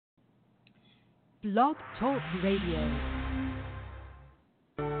Blog Talk Radio.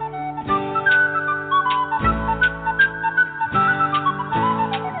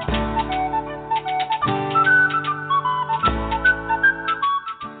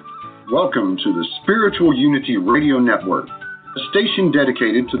 Welcome to the Spiritual Unity Radio Network, a station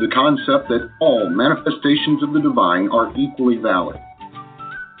dedicated to the concept that all manifestations of the divine are equally valid.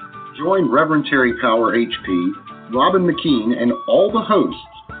 Join Reverend Terry Power HP, Robin McKean, and all the hosts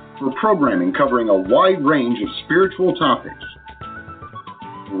for programming covering a wide range of spiritual topics,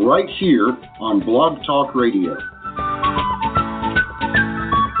 right here on Blog Talk Radio.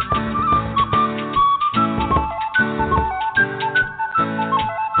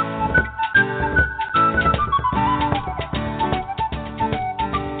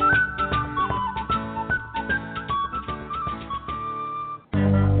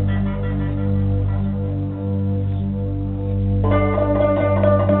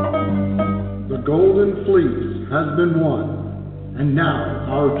 Has been won, and now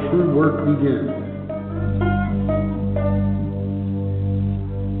our true work begins.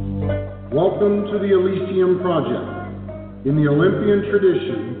 Welcome to the Elysium Project. In the Olympian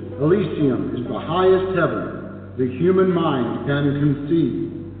tradition, Elysium is the highest heaven the human mind can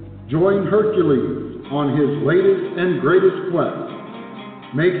conceive. Join Hercules on his latest and greatest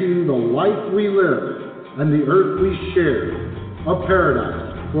quest, making the life we live and the earth we share a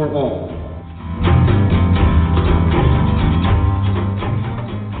paradise for all.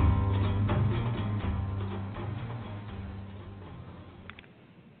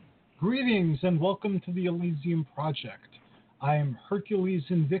 Greetings and welcome to the Elysium Project. I am Hercules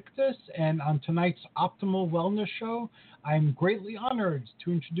Invictus, and on tonight's Optimal Wellness Show, I am greatly honored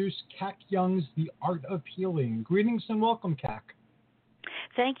to introduce Kak Young's The Art of Healing. Greetings and welcome, Kak.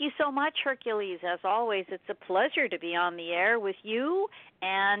 Thank you so much, Hercules. As always, it's a pleasure to be on the air with you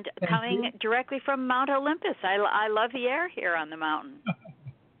and coming directly from Mount Olympus. I love the air here on the mountain.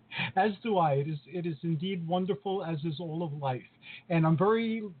 As do I. It is indeed wonderful, as is all of life. And I'm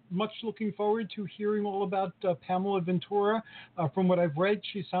very much looking forward to hearing all about Pamela Ventura. From what I've read,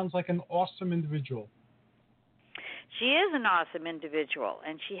 she sounds like an awesome individual. She is an awesome individual,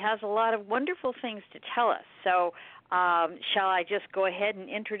 and she has a lot of wonderful things to tell us. So shall I just go ahead and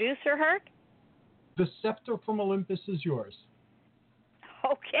introduce her, Herc? The scepter from Olympus is yours.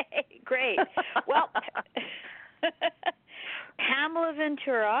 Okay, great. Well, Pamela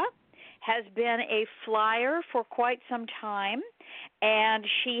Ventura has been a flyer for quite some time, and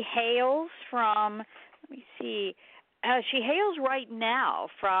she hails from, she hails right now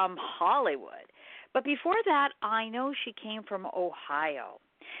from Hollywood. But before that, I know she came from Ohio.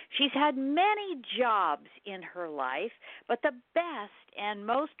 She's had many jobs in her life, but the best and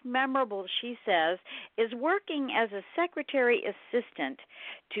most memorable, she says, is working as a secretary assistant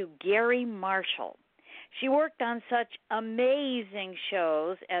to Gary Marshall. She worked on such amazing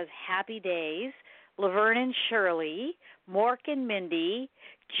shows as Happy Days, Laverne and Shirley, Mork and Mindy,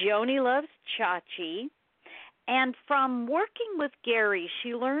 Joni Loves Chachi. And from working with Gary,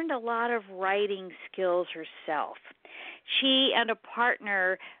 she learned a lot of writing skills herself. She and a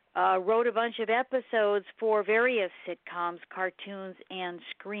partner wrote a bunch of episodes for various sitcoms, cartoons, and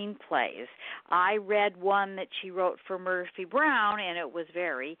screenplays. I read one that she wrote for Murphy Brown, and it was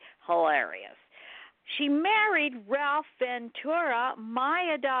very hilarious. She married Ralph Ventura,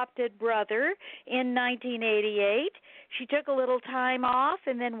 my adopted brother, in 1988. She took a little time off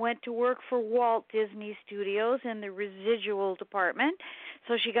and then went to work for Walt Disney Studios in the residual department.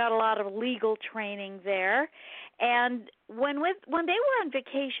 So she got a lot of legal training there. And when they were on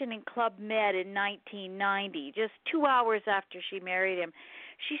vacation in Club Med in 1990, just 2 hours after she married him,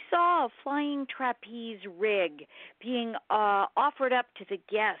 she saw a flying trapeze rig being offered up to the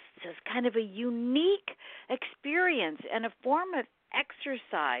guests as kind of a unique experience and a form of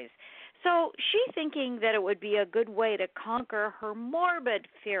exercise. So she, thinking that it would be a good way to conquer her morbid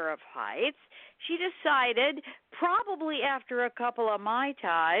fear of heights, she decided, probably after a couple of Mai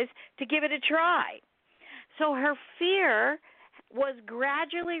Tais, to give it a try. So her fear was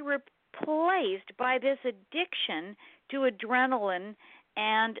gradually replaced by this addiction to adrenaline,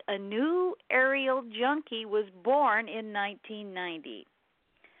 and a new aerial junkie was born in 1990.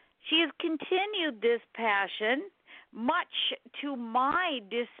 She has continued this passion, much to my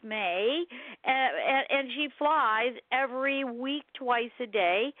dismay, and she flies every week, twice a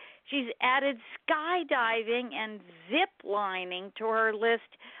day. She's added skydiving and zip lining to her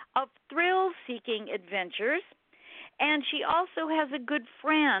list of thrill-seeking adventures, and she also has a good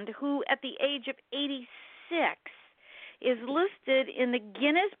friend who, at the age of 86, is listed in the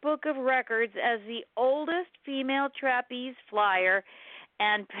Guinness Book of Records as the oldest female trapeze flyer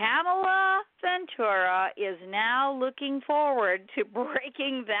And Pamela Ventura is now looking forward to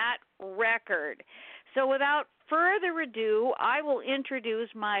breaking that record. So without further ado, I will introduce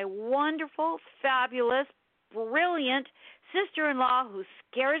my wonderful, fabulous, brilliant sister-in-law who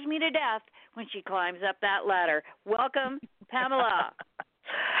scares me to death when she climbs up that ladder. Welcome, Pamela.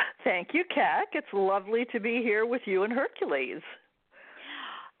 Thank you, Kat. It's lovely to be here with you and Hercules.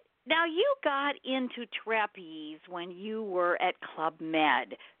 Now, you got into trapeze when you were at Club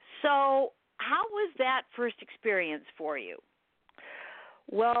Med. So how was that first experience for you?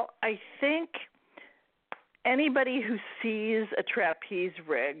 Well, I think anybody who sees a trapeze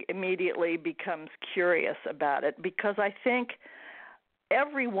rig immediately becomes curious about it, because I think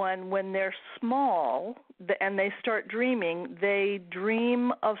everyone, when they're small and they start dreaming, they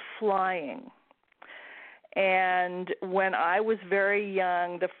dream of flying. And when I was very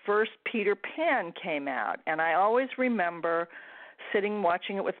young, the first Peter Pan came out, and I always remember sitting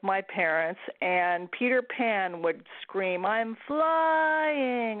watching it with my parents, and Peter Pan would scream, I'm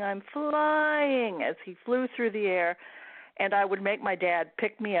flying, as he flew through the air, and I would make my dad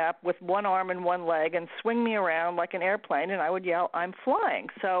pick me up with one arm and one leg and swing me around like an airplane, and I would yell, I'm flying.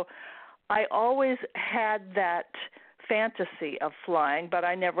 So I always had that fantasy of flying, but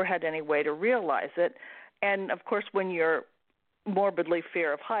I never had any way to realize it. And, of course, when you're morbidly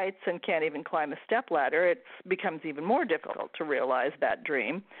fear of heights and can't even climb a stepladder, it becomes even more difficult to realize that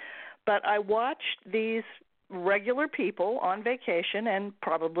dream. But I watched these regular people on vacation, and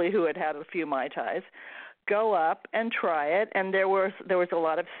probably who had had a few Mai Tais, go up and try it. And there was a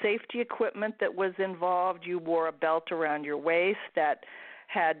lot of safety equipment that was involved. You wore a belt around your waist that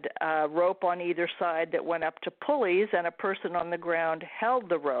had a rope on either side that went up to pulleys, and a person on the ground held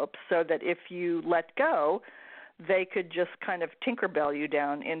the rope so that if you let go, they could just kind of Tinkerbell you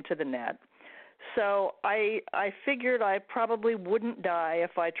down into the net. So I figured I probably wouldn't die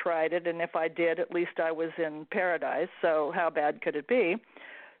if I tried it, and if I did, at least I was in paradise, so how bad could it be?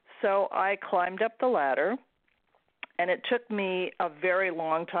 So I climbed up the ladder, and it took me a very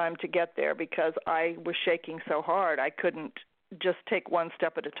long time to get there because I was shaking so hard I couldn't just take one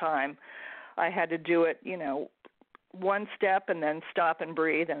step at a time. I had to do it, one step and then stop and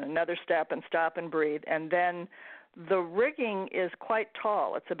breathe, and another step and stop and breathe. And then the rigging is quite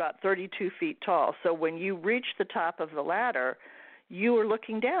tall. It's about 32 feet tall. So when you reach the top of the ladder, you are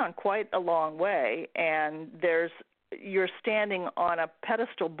looking down quite a long way, and you're standing on a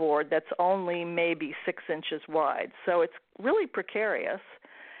pedestal board that's only maybe 6 inches wide. So it's really precarious.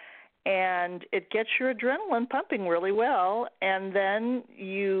 And it gets your adrenaline pumping really well, and then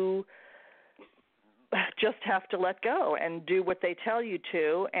you just have to let go and do what they tell you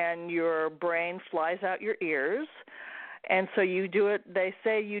to, and your brain flies out your ears. And so you do it, they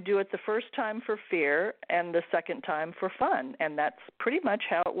say you do it the first time for fear and the second time for fun, and that's pretty much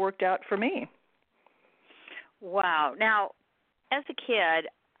how it worked out for me. Wow. Now, as a kid,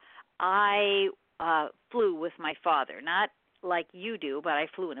 I flew with my father, not like you do, but I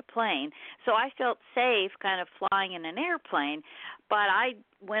flew in a plane. So I felt safe kind of flying in an airplane, but I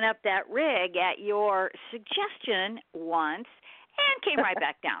went up that rig at your suggestion once and came right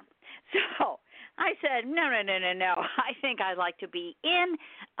back down. So I said, no. I think I'd like to be in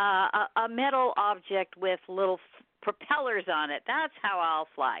a metal object with little propellers on it. That's how I'll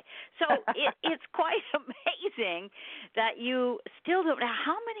fly. So it's quite amazing that you still don't. Now,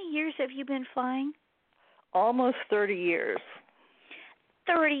 how many years have you been flying? Almost 30 years.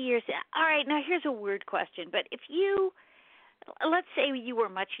 30 years. All right, now here's a weird question, but if let's say you were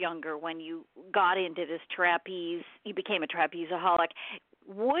much younger when you got into this trapeze, you became a trapezeaholic,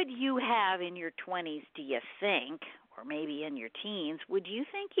 would you have in your 20s, do you think, or maybe in your teens, would you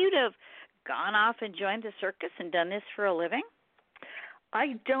think you'd have gone off and joined the circus and done this for a living?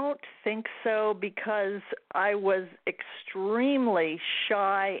 I don't think so, because I was extremely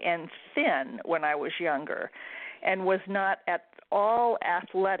shy and thin when I was younger and was not at all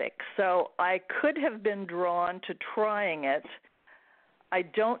athletic. So I could have been drawn to trying it. I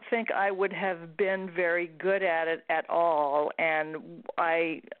don't think I would have been very good at it at all, and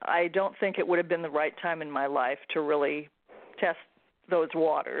I don't think it would have been the right time in my life to really test those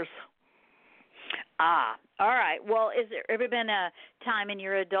waters. Ah, all right. Well, is there ever been a time in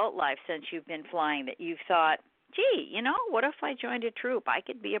your adult life since you've been flying that you've thought, gee, what if I joined a troupe? I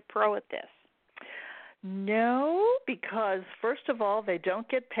could be a pro at this. No, because first of all, they don't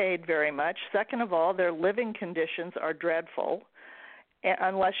get paid very much. Second of all, their living conditions are dreadful,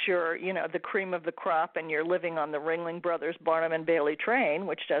 unless you're, the cream of the crop and you're living on the Ringling Brothers Barnum and Bailey train,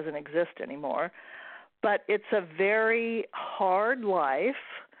 which doesn't exist anymore. But it's a very hard life.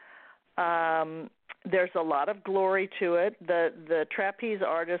 There's a lot of glory to it. The trapeze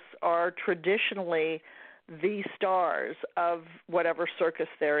artists are traditionally the stars of whatever circus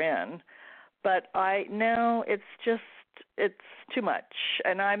they're in. But it's too much.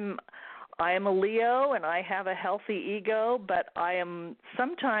 And I am a Leo, and I have a healthy ego, but I am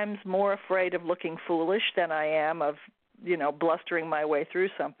sometimes more afraid of looking foolish than I am of, blustering my way through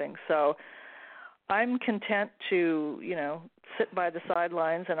something. So I'm content to, sit by the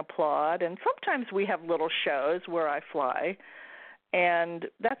sidelines and applaud. And sometimes we have little shows where I fly, and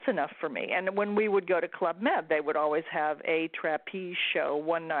that's enough for me. And when we would go to Club Med, they would always have a trapeze show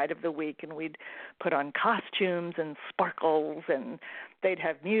one night of the week, and we'd put on costumes and sparkles, and they'd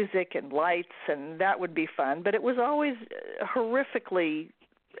have music and lights, and that would be fun. But it was always horrifically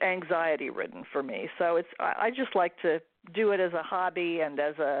anxiety-ridden for me. So I just like to do it as a hobby and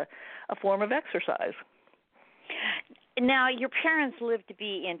as a form of exercise. Now, your parents lived to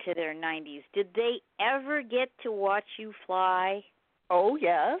be into their 90s. Did they ever get to watch you fly? Oh,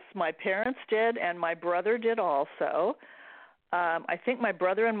 yes. My parents did, and my brother did also. I think my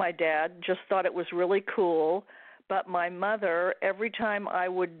brother and my dad just thought it was really cool, but my mother, every time I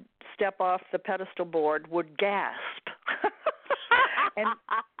would step off the pedestal board, would gasp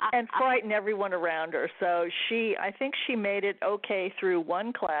and frighten everyone around her. So I think she made it okay through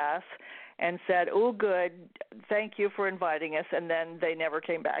one class and said, "Oh, good, thank you for inviting us," and then they never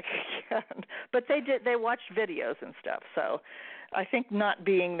came back again. But they watched videos and stuff. So I think not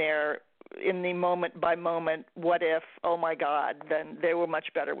being there in the moment by moment, what if, oh my God, then they were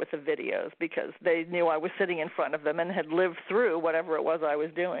much better with the videos because they knew I was sitting in front of them and had lived through whatever it was I was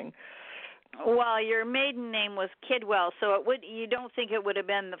doing. Well, your maiden name was Kidwell, so you don't think it would have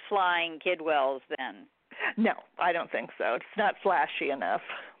been the Flying Kidwells then? No, I don't think so. It's not flashy enough.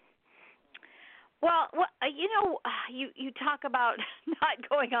 Well, you talk about not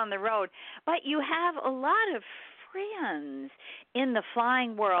going on the road, but you have a lot of friends in the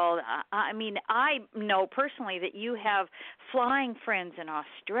flying world. I mean, I know personally that you have flying friends in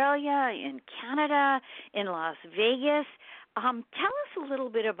Australia, in Canada, in Las Vegas. Tell us a little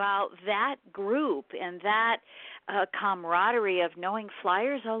bit about that group and that camaraderie of knowing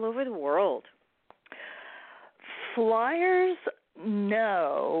flyers all over the world. Flyers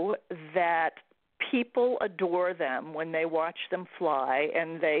know that people adore them when they watch them fly,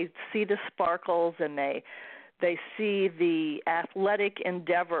 and they see the sparkles, and they see the athletic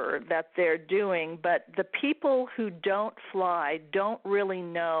endeavor that they're doing, but the people who don't fly don't really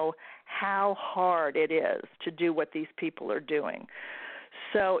know how hard it is to do what these people are doing.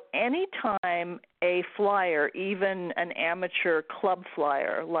 So anytime a flyer, even an amateur club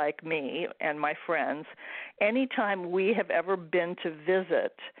flyer like me and my friends, anytime we have ever been to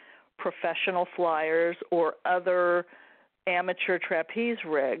visit professional flyers or other amateur trapeze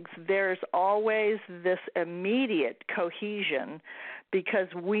rigs, there's always this immediate cohesion because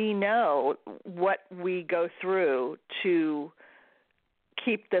we know what we go through to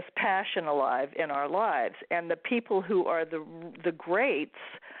keep this passion alive in our lives. And the people who are the greats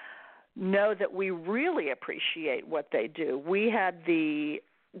know that we really appreciate what they do. We had the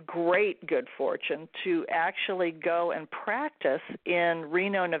great good fortune to actually go and practice in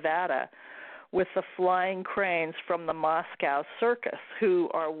Reno, Nevada with the flying cranes from the Moscow Circus, who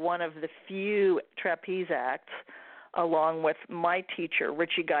are one of the few trapeze acts, along with my teacher,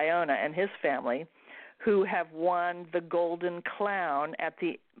 Richie Guyona, and his family, who have won the Golden Clown at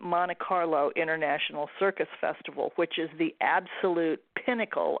the Monte Carlo International Circus Festival, which is the absolute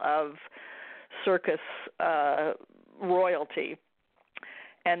pinnacle of circus royalty.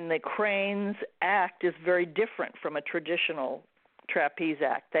 And the cranes act is very different from a traditional trapeze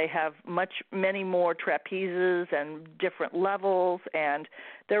act. They have many more trapezes and different levels, and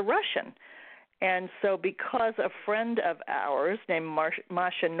they're Russian. And so because a friend of ours named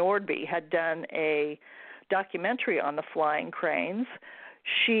Masha Nordby had done a documentary on the flying cranes,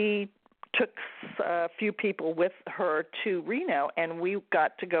 she took a few people with her to Reno, and we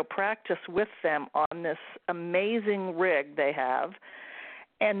got to go practice with them on this amazing rig they have.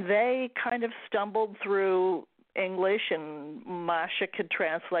 And they kind of stumbled through English, and Masha could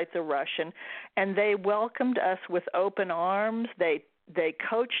translate the Russian, and they welcomed us with open arms. They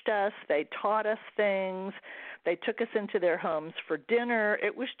coached us. They taught us things. They took us into their homes for dinner.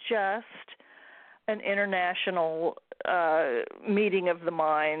 It was just an international meeting of the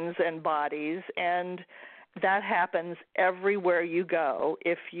minds and bodies, and that happens everywhere you go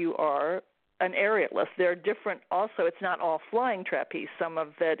if you are an aerialist. There are different also. It's not all flying trapeze. Some of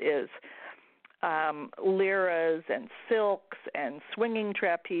it is liras and silks and swinging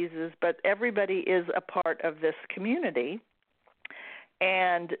trapezes, but everybody is a part of this community.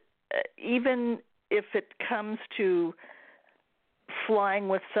 And even if it comes to flying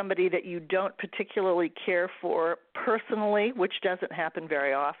with somebody that you don't particularly care for personally, which doesn't happen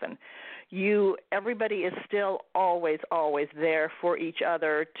very often, everybody is still always there for each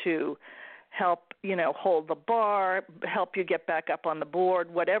other to help, hold the bar, help you get back up on the board,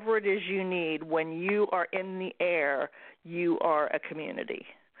 whatever it is you need. When you are in the air, you are a community.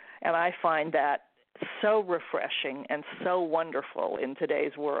 And I find that so refreshing and so wonderful in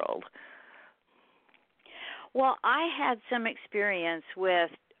today's world. Well, I had some experience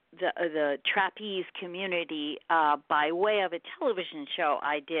with the trapeze community by way of a television show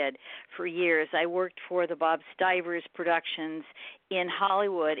I did for years. I worked for the Bob Stivers Productions in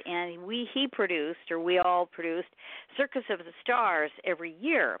Hollywood, and we all produced Circus of the Stars every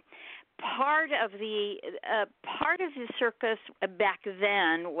year. Part of the circus back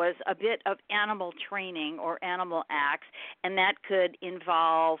then was a bit of animal training or animal acts, and that could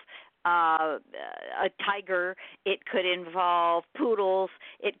involve a tiger, it could involve poodles,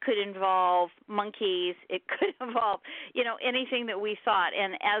 it could involve monkeys, it could involve, anything that we thought.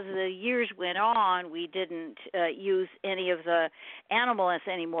 And as the years went on, we didn't use any of the animals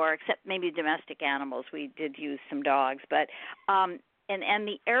anymore, except maybe domestic animals. We did use some dogs, but and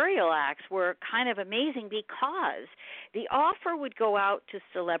the aerial acts were kind of amazing because the offer would go out to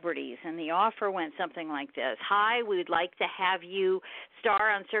celebrities, and the offer went something like this. Hi, we'd like to have you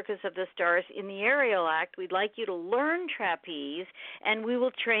star on Circus of the Stars in the aerial act. We'd like you to learn trapeze, and we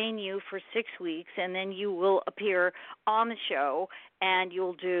will train you for 6 weeks, and then you will appear on the show, and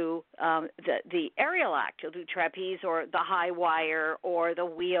you'll do the aerial act. You'll do trapeze or the high wire or the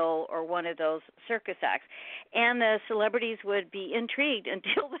wheel or one of those circus acts. And the celebrities would be intrigued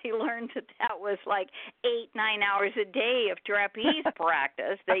until they learned that was like 8-9 hours a day of trapeze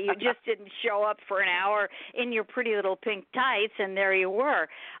practice, that you just didn't show up for an hour in your pretty little pink tights and there you were.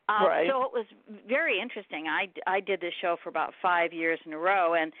 Right. So it was very interesting. I did this show for about 5 years in a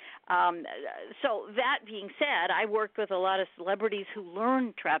row. And so that being said, I worked with a lot of celebrities who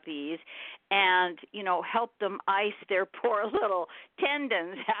learned trapeze and, helped them ice their poor little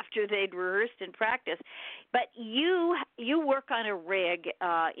tendons after they'd rehearsed and practiced. But you work on a rig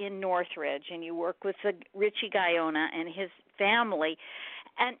in Northridge, and you work with Richie Guyona and his family.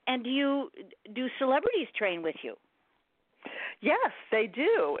 And do celebrities train with you? Yes, they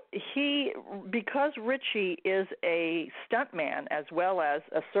do. Because Richie is a stuntman as well as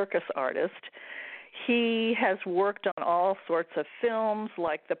a circus artist, he has worked on all sorts of films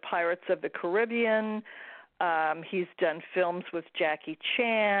like the Pirates of the Caribbean. He's done films with Jackie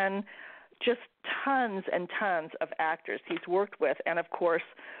Chan, just tons and tons of actors he's worked with. And, of course,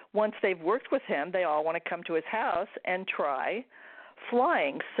 once they've worked with him, they all want to come to his house and try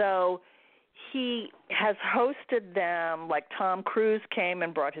flying. So he has hosted them, like Tom Cruise came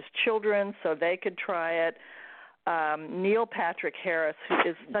and brought his children so they could try it. Neil Patrick Harris, who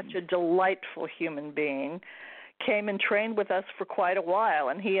is such a delightful human being, came and trained with us for quite a while,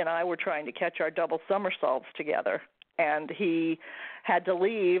 and he and I were trying to catch our double somersaults together. And he had to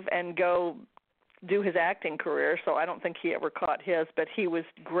leave and go do his acting career, so I don't think he ever caught his, but he was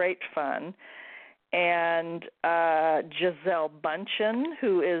great fun. And Gisele Bündchen,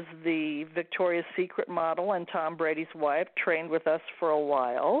 who is the Victoria's Secret model and Tom Brady's wife, trained with us for a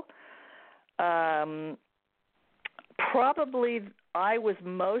while. Probably I was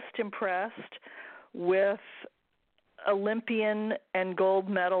most impressed with Olympian and gold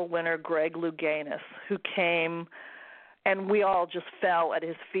medal winner Greg Louganis, who came, and we all just fell at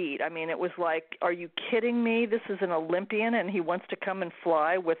his feet. I mean, it was like, are you kidding me? This is an Olympian, and he wants to come and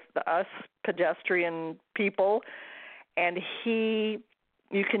fly with us pedestrian people. And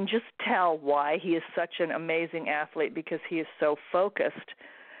you can just tell why he is such an amazing athlete, because he is so focused.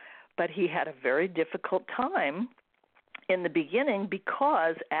 But he had a very difficult time in the beginning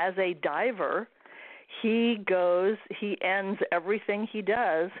because as a diver, he ends everything he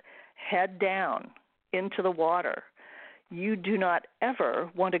does head down into the water. You do not ever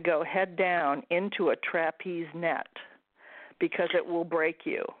want to go head down into a trapeze net because it will break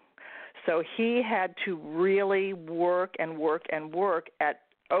you. So he had to really work and work and work at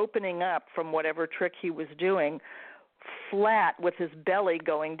opening up from whatever trick he was doing flat with his belly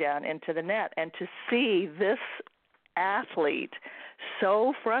going down into the net. And to see this athlete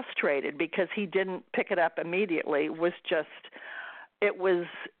so frustrated because he didn't pick it up immediately was just, it was,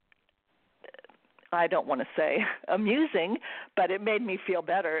 I don't want to say amusing, but it made me feel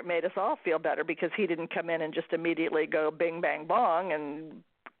better. It made us all feel better because he didn't come in and just immediately go bing, bang, bong and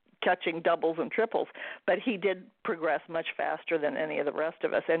catching doubles and triples. But he did progress much faster than any of the rest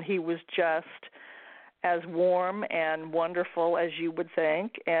of us, and he was just as warm and wonderful as you would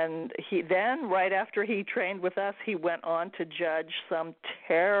think. And he then, right after he trained with us, he went on to judge some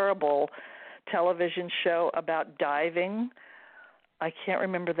terrible television show about diving. I can't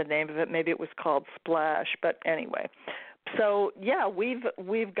remember the name of it. Maybe it was called Splash. But anyway, so yeah,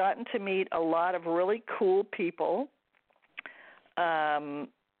 we've gotten to meet a lot of really cool people. And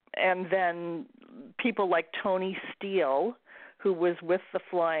then people like Tony Steele, who was with the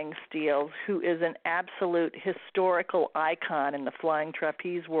Flying Steels, who is an absolute historical icon in the flying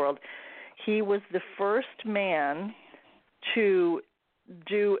trapeze world. He was the first man to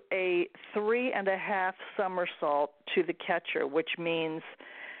do a 3.5 somersault to the catcher, which means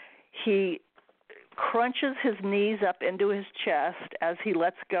he crunches his knees up into his chest as he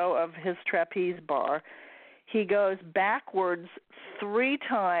lets go of his trapeze bar. He goes backwards 3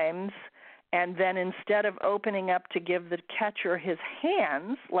 times, and then instead of opening up to give the catcher his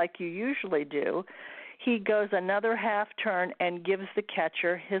hands like you usually do, he goes another half turn and gives the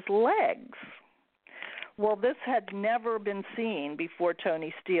catcher his legs. Well, this had never been seen before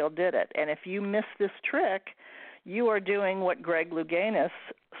Tony Steele did it. And if you miss this trick, you are doing what Greg Louganis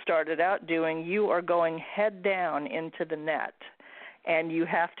started out doing. You are going head down into the net, and you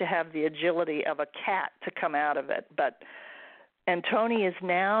have to have the agility of a cat to come out of it. And Tony is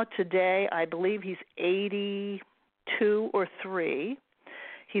now, today, I believe he's 82 or 3.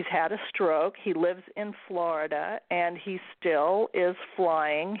 He's had a stroke. He lives in Florida, and he still is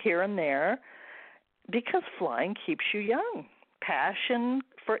flying here and there because flying keeps you young. Passion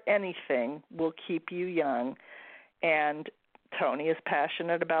for anything will keep you young. And Tony is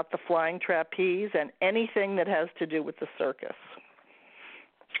passionate about the flying trapeze and anything that has to do with the circus.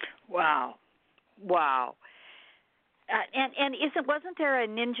 Wow. And wasn't there a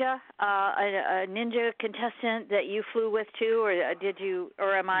ninja contestant that you flew with too, or did you,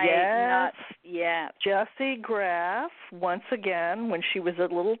 or am I not? Yeah. Jessie Graff, once again, when she was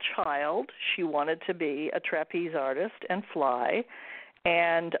a little child, she wanted to be a trapeze artist and fly,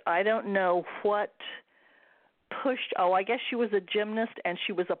 and I don't know what pushed. Oh, I guess she was a gymnast and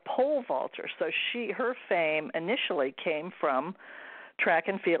she was a pole vaulter, so her fame initially came from track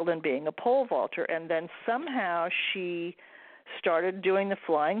and field and being a pole vaulter, and then somehow she started doing the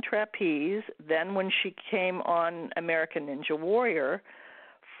flying trapeze. Then when she came on American Ninja Warrior,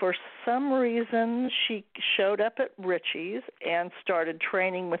 for some reason she showed up at Ritchie's and started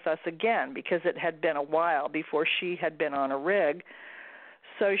training with us again because it had been a while before she had been on a rig.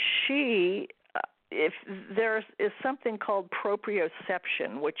 So if there is something called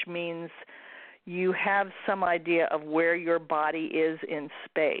proprioception, which means you have some idea of where your body is in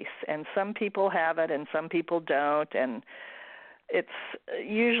space, and some people have it and some people don't, and it's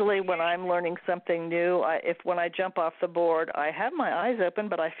usually when I'm learning something new, when I jump off the board, I have my eyes open,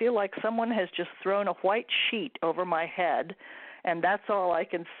 but I feel like someone has just thrown a white sheet over my head, and that's all I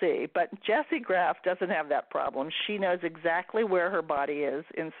can see. But Jessie Graff doesn't have that problem. She knows exactly where her body is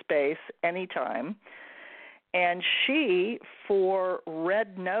in space anytime. And she, for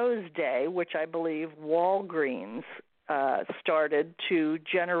Red Nose Day, which I believe Walgreens started to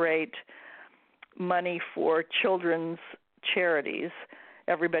generate money for children's charities,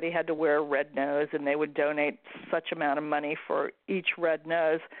 everybody had to wear a red nose, and they would donate such amount of money for each red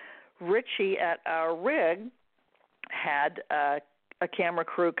nose. Ritchie at our rig had a camera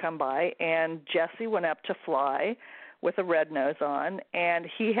crew come by, and Jessie went up to fly with a red nose on, and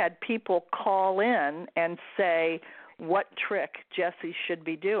he had people call in and say what trick Jessie should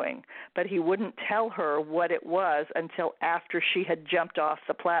be doing, but he wouldn't tell her what it was until after she had jumped off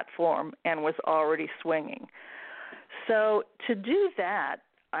the platform and was already swinging. So to do that,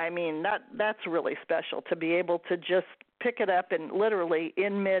 I mean, that's really special, to be able to just pick it up and literally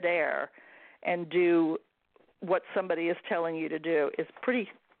in midair and do what somebody is telling you to do is pretty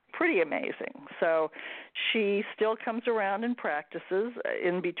amazing. So she still comes around and practices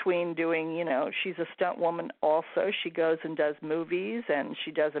in between doing, she's a stunt woman also. She goes and does movies, and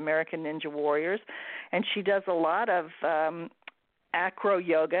she does American Ninja Warriors, and she does a lot of acro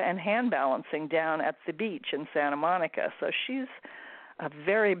yoga and hand balancing down at the beach in Santa Monica. So she's a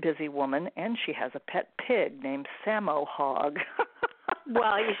very busy woman, and she has a pet pig named Sammo Hog.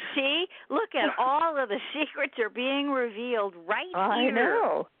 Well, you see, look at all of the secrets are being revealed right here. I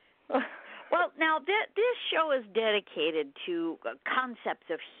know. Well, now this show is dedicated to concepts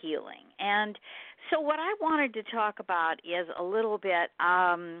of healing, and so what I wanted to talk about is a little bit.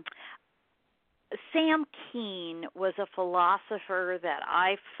 Sam Keen was a philosopher that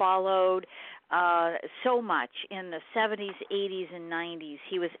I followed so much in the 70s, 80s, and 90s.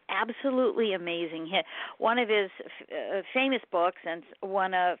 He was absolutely amazing. One of his famous books, and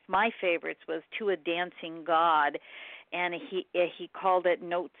one of my favorites, was To a Dancing God, and he called it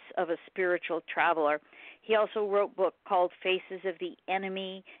Notes of a Spiritual Traveler. He also wrote a book called Faces of the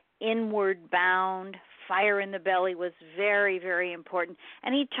Enemy, Inward Bound, Fire in the Belly was very, very important.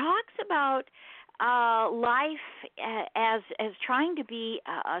 And he talks about life as trying to be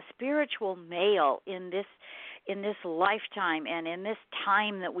a spiritual male in this lifetime and in this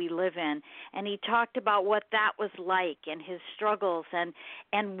time that we live in. And he talked about what that was like and his struggles. And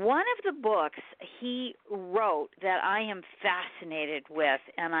one of the books he wrote that I am fascinated with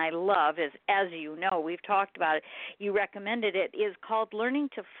and I love is, as you know, we've talked about it, you recommended it, is called Learning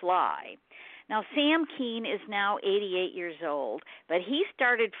to Fly. Now, Sam Keen is now 88 years old, but he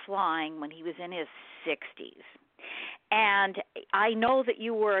started flying when he was in his 60s. And I know that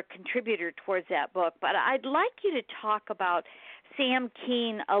you were a contributor towards that book, but I'd like you to talk about Sam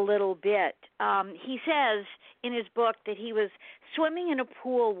Keen a little bit. He says in his book that he was swimming in a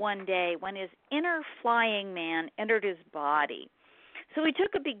pool one day when his inner flying man entered his body. So he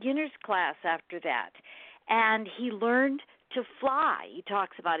took a beginner's class after that, and he learned to fly. He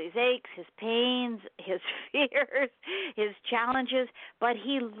talks about his aches, his pains, his fears, his challenges, but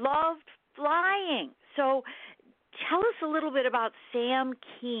he loved flying. So tell us a little bit about Sam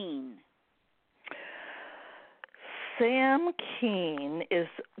Keen. Sam Keen is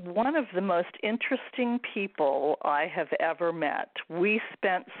one of the most interesting people I have ever met. We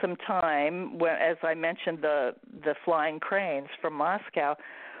spent some time, as I mentioned, the flying cranes from Moscow.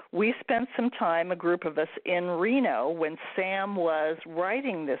 We spent some time, a group of us, in Reno when Sam was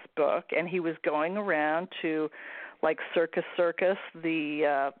writing this book, and he was going around to, like, Circus,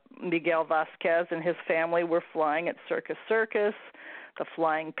 the Miguel Vasquez and his family were flying at Circus. The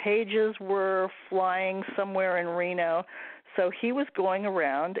Flying Pages were flying somewhere in Reno. So he was going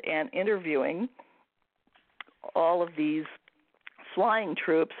around and interviewing all of these flying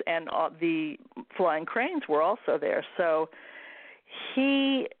troops, and the flying cranes were also there. So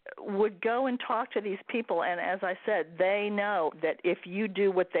he would go and talk to these people, and as I said, they know that if you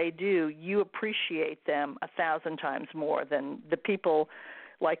do what they do, you appreciate them 1,000 times more than the people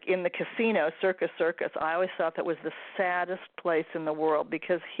like in the casino, Circus. I always thought that was the saddest place in the world,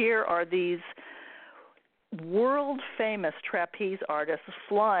 because here are these world-famous trapeze artists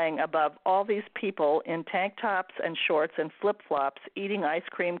flying above all these people in tank tops and shorts and flip-flops, eating ice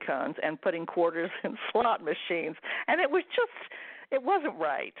cream cones and putting quarters in slot machines. And it wasn't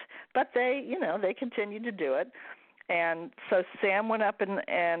right. But they continued to do it. And so Sam went up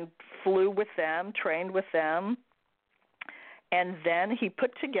and flew with them, trained with them. And then he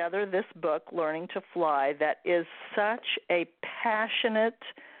put together this book, Learning to Fly, that is such a passionate,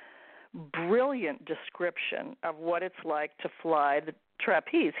 brilliant description of what it's like to fly the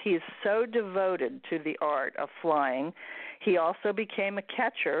trapeze. He's so devoted to the art of flying. He also became a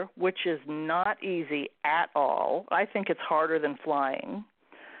catcher, which is not easy at all. I think it's harder than flying.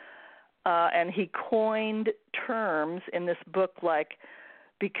 And he coined terms in this book like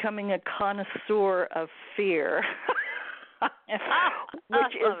becoming a connoisseur of fear.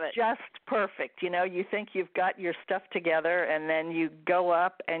 Which is just perfect. You think you've got your stuff together, and then you go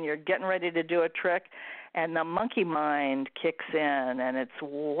up and you're getting ready to do a trick, and the monkey mind kicks in, and it's,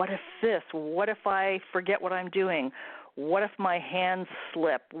 what if this? What if I forget what I'm doing? What if my hands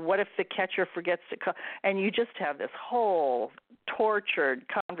slip? What if the catcher forgets to come? And you just have this whole tortured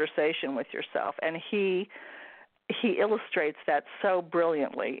conversation with yourself, and he illustrates that so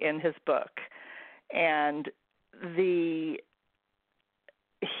brilliantly in his book. And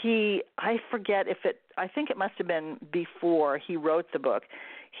I think it must have been before he wrote the book,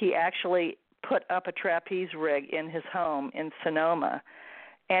 he actually put up a trapeze rig in his home in Sonoma,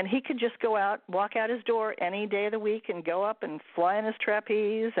 and he could just walk out his door any day of the week and go up and fly in his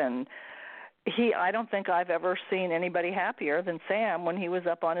trapeze. And I don't think I've ever seen anybody happier than Sam when he was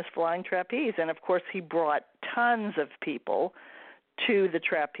up on his flying trapeze. And of course he brought tons of people to the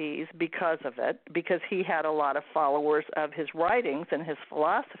trapeze because of it, because he had a lot of followers of his writings and his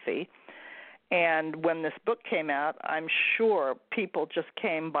philosophy. And when this book came out, I'm sure people just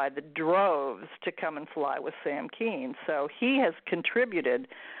came by the droves to come and fly with Sam Keen. So he has contributed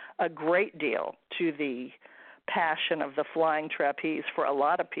a great deal to the passion of the flying trapeze for a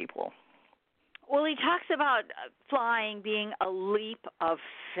lot of people. Well, he talks about flying being a leap of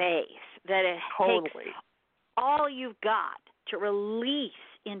faith, that it totally takes all you've got to release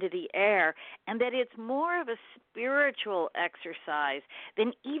into the air, and that it's more of a spiritual exercise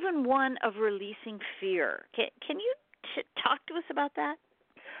than even one of releasing fear. Can you talk to us about that?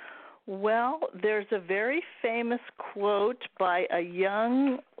 Well, there's a very famous quote by a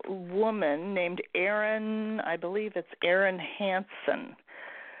young woman named Erin, I believe it's Erin Hansen,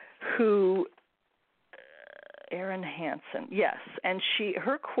 Erin Hansen, yes, and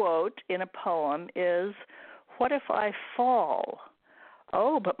her quote in a poem is, "What if I fall?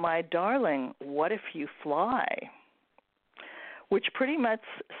 Oh, but my darling, what if you fly?" Which pretty much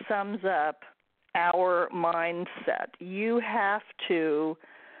sums up our mindset. You have to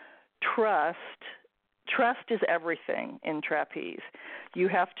trust is everything in trapeze. You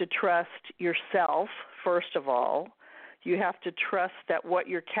have to trust yourself, first of all. You have to trust that what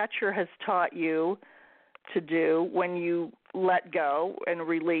your catcher has taught you to do when you let go and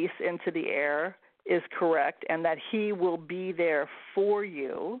release into the air is correct, and that he will be there for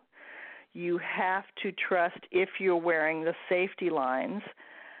you. You have to trust, if you're wearing the safety lines,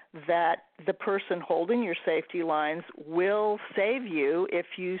 that the person holding your safety lines will save you if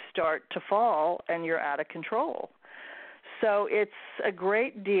you start to fall and you're out of control. So it's a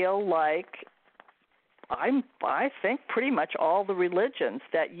great deal like, I think pretty much all the religions,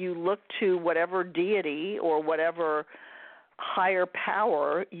 that you look to whatever deity or whatever higher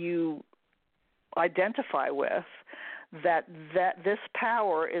power you identify with, that this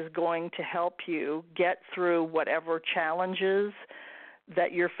power is going to help you get through whatever challenges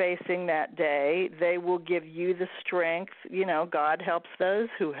that you're facing that day. They will give you the strength. God helps those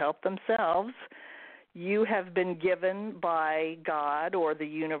who help themselves. You have been given by God or the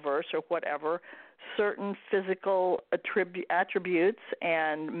universe or whatever certain physical attributes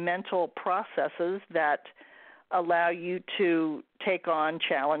and mental processes that allow you to take on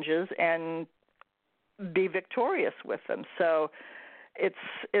challenges and be victorious with them. So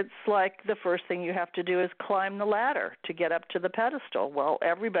it's like the first thing you have to do is climb the ladder to get up to the pedestal. Well,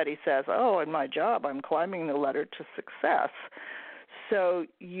 everybody says, oh, in my job, I'm climbing the ladder to success. So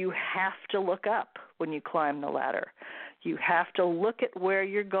you have to look up when you climb the ladder. You have to look at where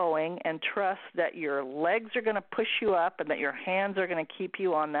you're going and trust that your legs are going to push you up and that your hands are going to keep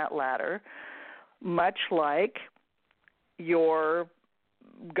you on that ladder, much like your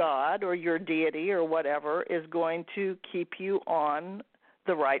God or your deity or whatever is going to keep you on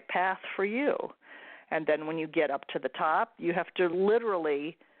the right path for you. And then when you get up to the top, you have to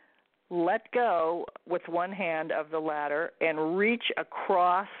literally let go with one hand of the ladder and reach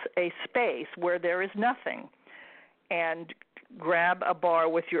across a space where there is nothing and grab a bar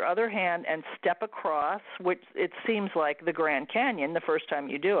with your other hand and step across, which it seems like the Grand Canyon the first time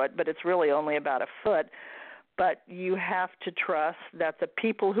you do it, but it's really only about a foot. But you have to trust that the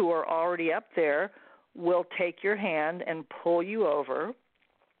people who are already up there will take your hand and pull you over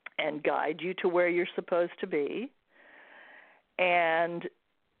and guide you to where you're supposed to be. And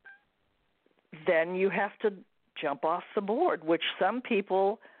then you have to jump off the board, which some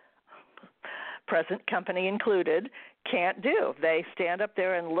people, present company included, can't do. They stand up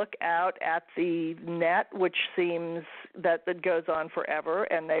there and look out at the net, which seems that it goes on forever,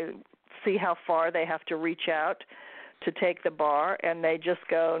 and they see how far they have to reach out to take the bar, and they just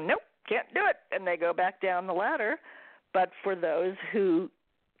go, nope, can't do it, and they go back down the ladder. But for those who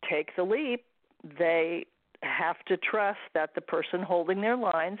take the leap, they have to trust that the person holding their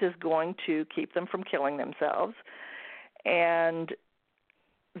lines is going to keep them from killing themselves. And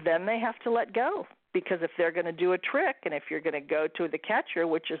then they have to let go, because if they're going to do a trick and if you're going to go to the catcher,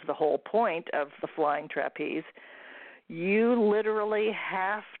 which is the whole point of the flying trapeze, you literally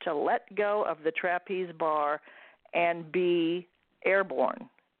have to let go of the trapeze bar and be airborne.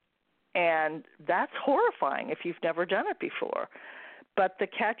 And that's horrifying if you've never done it before. But the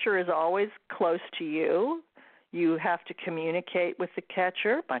catcher is always close to you. You have to communicate with the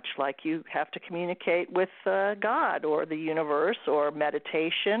catcher, much like you have to communicate with God or the universe or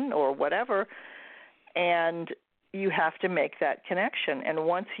meditation or whatever. And you have to make that connection. And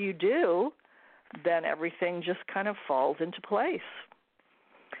once you do, then everything just kind of falls into place.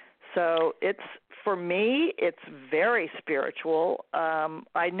 So for me, it's very spiritual.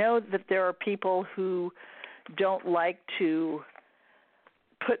 I know that there are people who don't like to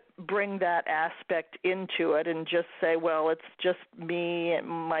bring that aspect into it and just say, well, it's just me and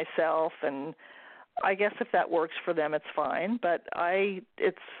myself, and I guess if that works for them, it's fine. But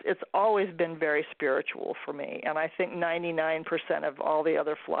it's always been very spiritual for me, and I think 99% of all the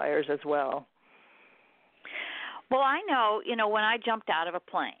other flyers as well. Well, I know, when I jumped out of a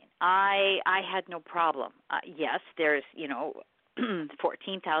plane, I had no problem. Yes, there's,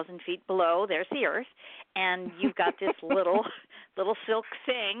 14,000 feet below, there's the Earth, and you've got this little little silk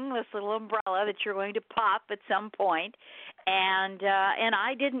thing, this little umbrella that you're going to pop at some point. And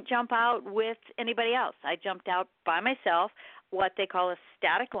I didn't jump out with anybody else. I jumped out by myself, what they call a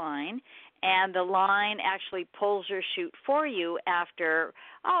static line, and the line actually pulls your chute for you after,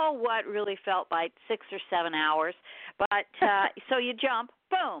 what really felt like 6 or 7 hours. But so you jump,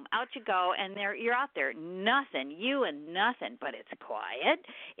 boom, out you go, and you're out there. Nothing, you and nothing, but it's quiet,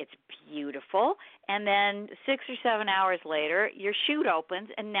 it's beautiful, and then 6 or 7 hours later, your chute opens,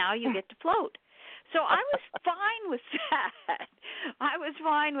 and now you get to float. So I was fine with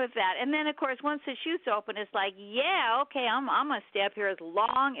that. And then, of course, once the chute's open, it's like, yeah, okay, I'm going to stay up here as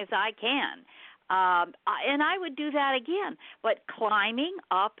long as I can. And I would do that again. But climbing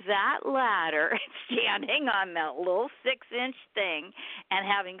up that ladder, standing on that little 6-inch thing, and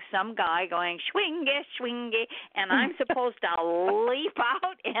having some guy going, swingy, swingy, and I'm supposed to leap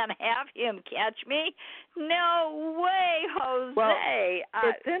out and have him catch me? No way, Jose. Well,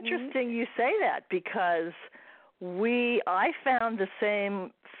 it's interesting you say that, because I found the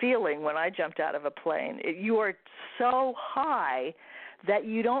same feeling when I jumped out of a plane. You are so high that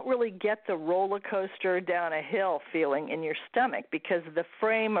you don't really get the roller coaster down a hill feeling in your stomach, because the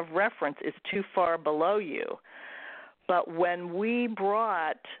frame of reference is too far below you. But when we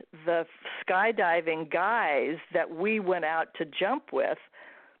brought the skydiving guys that we went out to jump with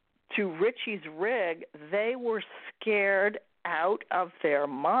to Richie's rig, they were scared out of their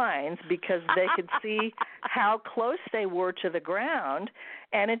minds because they could see how close they were to the ground,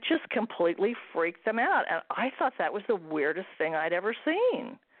 and it just completely freaked them out. And I thought that was the weirdest thing I'd ever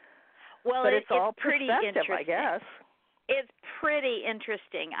seen. Well, but it's all pretty perspective, interesting. I guess. It's pretty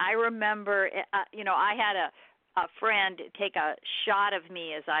interesting. I remember, I had a friend take a shot of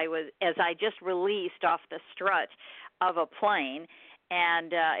me as I just released off the strut of a plane.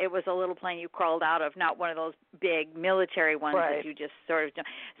 And it was a little plane you crawled out of, not one of those big military ones that you just sort of.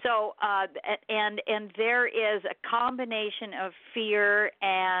 So, and there is a combination of fear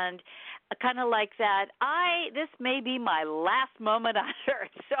and kind of like that. This may be my last moment on Earth,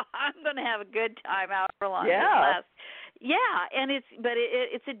 so I'm going to have a good time out for long. Yeah, and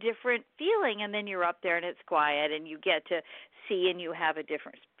it's a different feeling, and then you're up there and it's quiet, and you get to see and you have a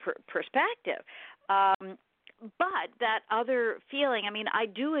different perspective. But that other feeling, I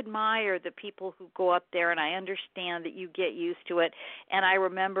do admire the people who go up there, and I understand that you get used to it. And I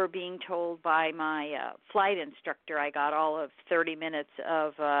remember being told by my flight instructor, I got all of 30 minutes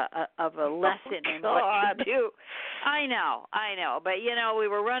of a lesson in what to do. I know. But, we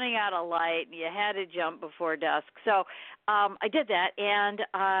were running out of light, and you had to jump before dusk. So I did that, and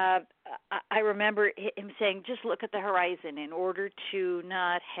I remember him saying, just look at the horizon in order to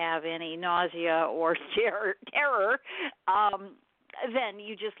not have any nausea or terror. Then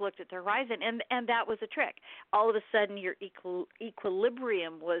you just looked at the horizon, and that was a trick. All of a sudden, your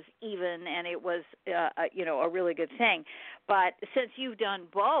equilibrium was even, and it was, a really good thing. But since you've done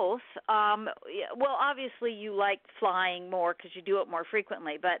both, obviously you like flying more because you do it more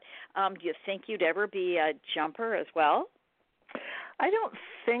frequently. But do you think you'd ever be a jumper as well? I don't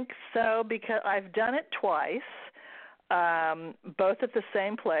think so, because I've done it twice, both at the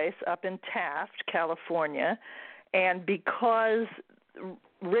same place up in Taft, California, and because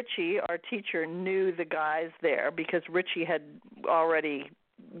Richie, our teacher, knew the guys there, because Richie had already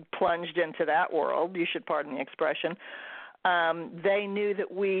plunged into that world, you should pardon the expression, they knew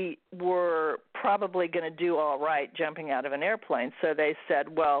that we were probably going to do all right jumping out of an airplane. So they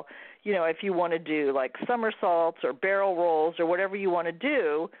said, well, if you want to do like somersaults or barrel rolls or whatever you want to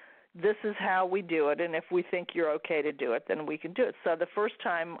do, this is how we do it. And if we think you're okay to do it, then we can do it. So the first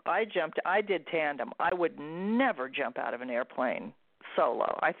time I jumped, I did tandem. I would never jump out of an airplane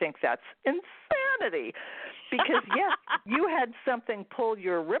solo. I think that's insanity. Because, yes, you had something pull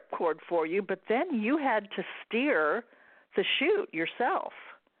your ripcord for you, but then you had to steer the chute yourself.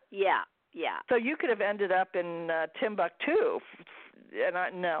 Yeah. So you could have ended up in Timbuktu, and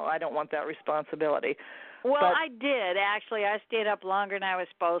I don't want that responsibility. Well, I did, actually. I stayed up longer than I was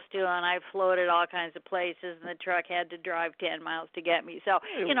supposed to, and I floated all kinds of places, and the truck had to drive 10 miles to get me. So,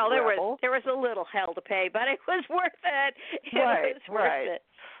 there was a little hell to pay, but it was worth it. It was worth it.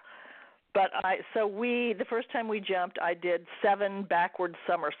 But the first time we jumped, I did 7 backward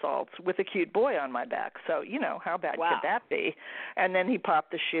somersaults with a cute boy on my back. So, how bad could that be? And then he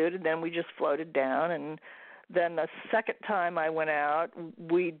popped the chute, and then we just floated down. And then the second time I went out,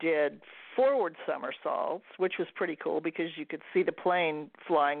 we did forward somersaults, which was pretty cool because you could see the plane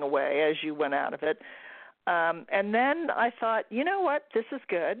flying away as you went out of it. And then I thought, you know what, this is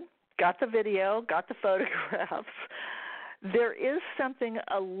good. Got the video, got the photographs. There is something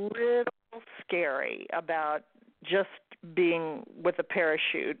a little scary about just being with a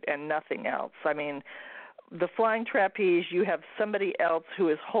parachute and nothing else. I mean, the flying trapeze, you have somebody else who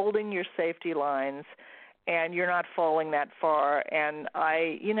is holding your safety lines, and you're not falling that far. And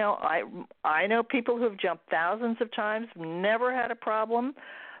I know people who have jumped thousands of times, never had a problem,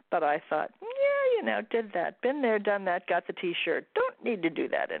 but I thought, did that, been there, done that, got the T-shirt. Don't need to do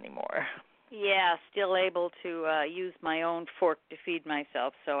that anymore. Yeah, still able to use my own fork to feed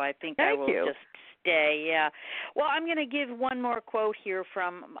myself, so I think I will just stay. Yeah. Well, I'm going to give one more quote here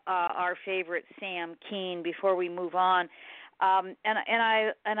from our favorite Sam Keene before we move on. And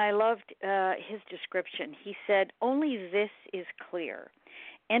I loved his description. He said, "Only this is clear.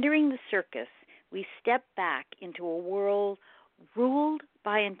 Entering the circus, we step back into a world ruled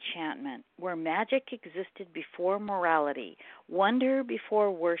by enchantment, where magic existed before morality, wonder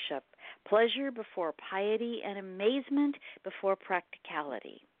before worship, pleasure before piety, and amazement before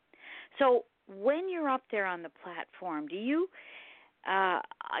practicality." So when you're up there on the platform, do you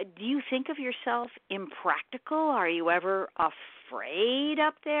think of yourself impractical? Are you ever afraid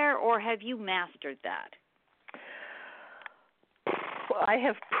up there, or have you mastered that? I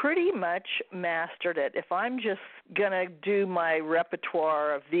have pretty much mastered it. If I'm just going to do my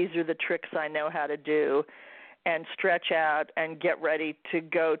repertoire of these are the tricks I know how to do and stretch out and get ready to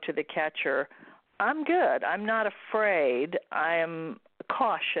go to the catcher, I'm good. I'm not afraid. I am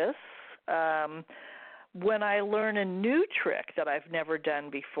cautious. When I learn a new trick that I've never done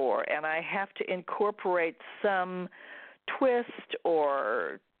before and I have to incorporate some twist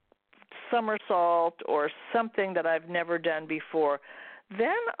or somersault or something that I've never done before,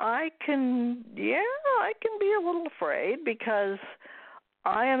 then I can be a little afraid, because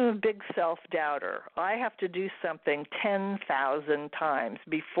I am a big self-doubter. I have to do something 10,000 times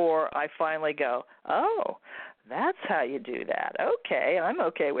before I finally go, oh, that's how you do that. Okay, I'm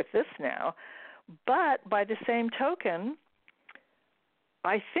okay with this now. But by the same token,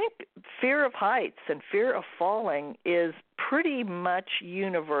 I think fear of heights and fear of falling is pretty much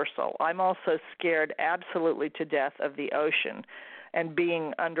universal. I'm also scared absolutely to death of the ocean and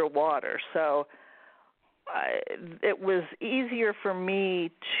being underwater. So it was easier for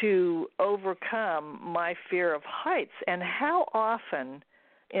me to overcome my fear of heights. And how often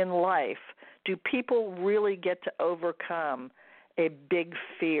in life do people really get to overcome a big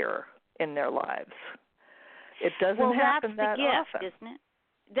fear in their lives? It doesn't happen that often. That's the gift, isn't it?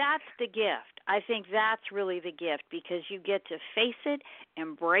 That's the gift. I think that's really the gift, because you get to face it,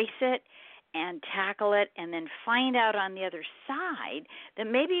 embrace it, and tackle it, and then find out on the other side that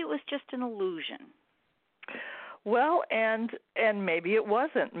maybe it was just an illusion. Well, and maybe it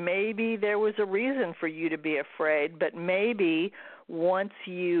wasn't. Maybe there was a reason for you to be afraid, but maybe once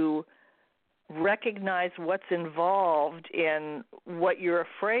you recognize what's involved in what you're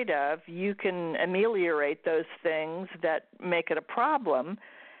afraid of, you can ameliorate those things that make it a problem,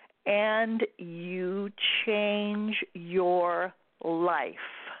 and you change your life.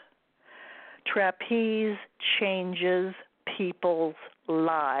 Trapeze changes people's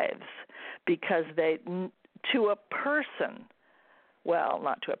lives, because to a person, well,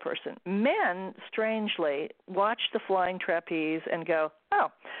 not to a person, men, strangely, watch the flying trapeze and go,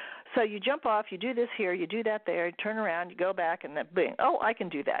 oh, so you jump off, you do this here, you do that there, you turn around, you go back, and then boom, oh, I can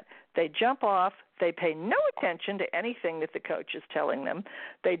do that. They jump off, they pay no attention to anything that the coach is telling them.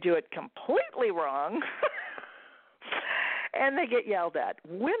 They do it completely wrong, and they get yelled at.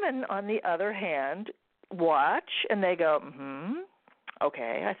 Women, on the other hand, watch, and they go,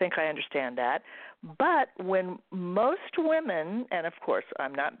 okay, I think I understand that. But when most women, and of course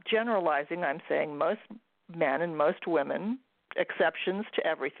I'm not generalizing, I'm saying most men and most women, exceptions to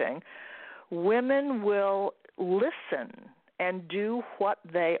everything, women will listen and do what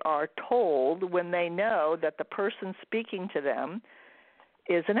they are told when they know that the person speaking to them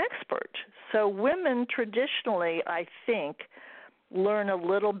is an expert. So women traditionally, I think, learn a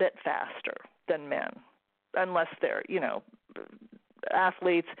little bit faster than men, unless they're,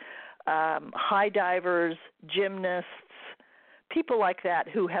 athletes, high divers, gymnasts, people like that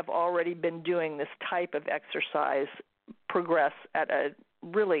who have already been doing this type of exercise progress at a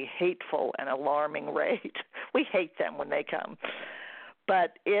really hateful and alarming rate. We hate them when they come.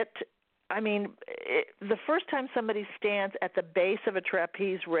 But the first time somebody stands at the base of a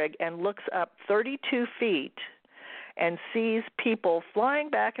trapeze rig and looks up 32 feet and sees people flying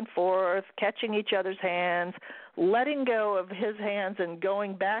back and forth, catching each other's hands, letting go of his hands and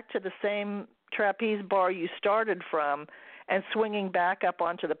going back to the same trapeze bar you started from, and swinging back up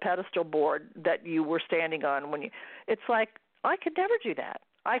onto the pedestal board that you were standing on it's like, I could never do that.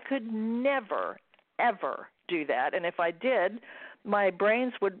 I could never, ever do that. And if I did, my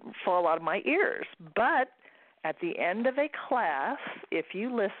brains would fall out of my ears. But at the end of a class, if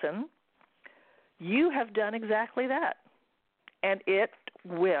you listen, you have done exactly that. And it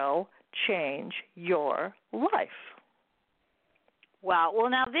will change your life. Wow. Well,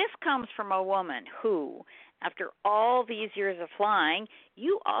 now this comes from a woman who, after all these years of flying,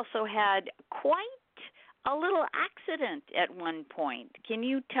 you also had quite a little accident at one point. Can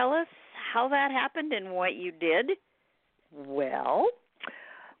you tell us how that happened and what you did? Well,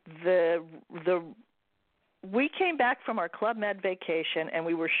 we came back from our Club Med vacation, and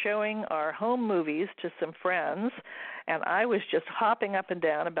we were showing our home movies to some friends, and I was just hopping up and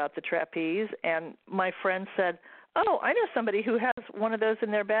down about the trapeze, and my friend said, "Oh, I know somebody who has one of those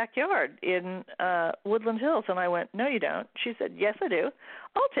in their backyard in Woodland Hills." And I went, "No, you don't." She said, "Yes, I do.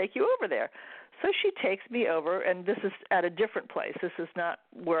 I'll take you over there." So she takes me over, and this is at a different place. This is not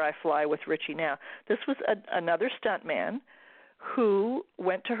where I fly with Richie now. This was another stuntman who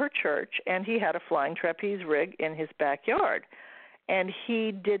went to her church, and he had a flying trapeze rig in his backyard. And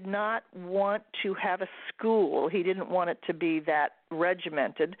he did not want to have a school. He didn't want it to be that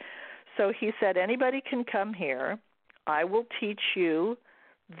regimented. So he said, anybody can come here. I will teach you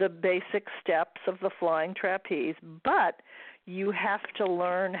the basic steps of the flying trapeze, but you have to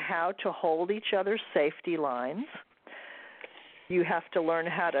learn how to hold each other's safety lines. You have to learn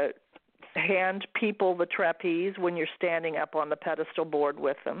how to hand people the trapeze when you're standing up on the pedestal board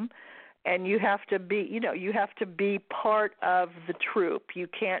with them. And you have to be, you have to be part of the troupe. You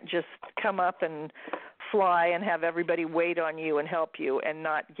can't just come up and fly and have everybody wait on you and help you and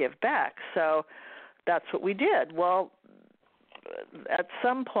not give back. So that's what we did. Well, at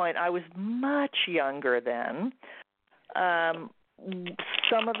some point, I was much younger then.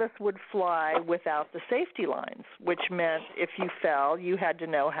 Some of us would fly without the safety lines, which meant if you fell, you had to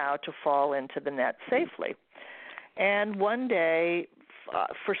know how to fall into the net safely. And one day,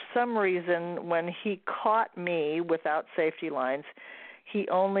 for some reason, when he caught me without safety lines, he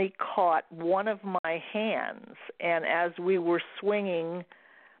only caught one of my hands. And as we were swinging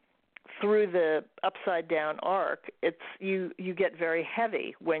through the upside-down arc, you get very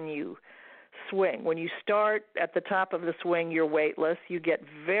heavy when you swing. When you start at the top of the swing, you're weightless. You get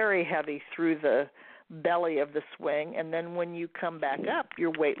very heavy through the belly of the swing, and then when you come back up,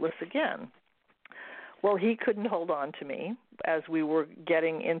 you're weightless again. Well, he couldn't hold on to me as we were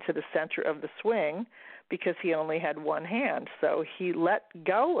getting into the center of the swing because he only had one hand. So he let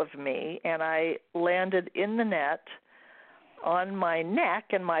go of me, and I landed in the net on my neck,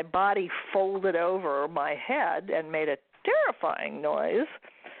 and my body folded over my head and made a terrifying noise.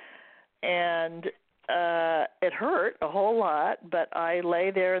 And it hurt a whole lot, but I lay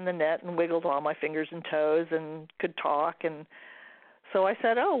there in the net and wiggled all my fingers and toes and could talk. And so I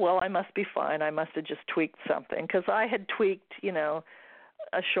said, oh, well, I must be fine. I must have just tweaked something, because I had tweaked,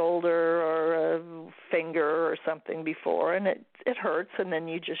 a shoulder or a finger or something before, and it hurts, and then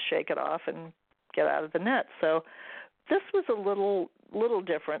you just shake it off and get out of the net. So this was a little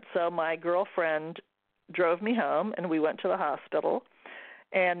different. So my girlfriend drove me home, and we went to the hospital.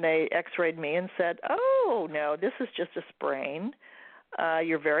 And they x-rayed me and said, oh, no, this is just a sprain.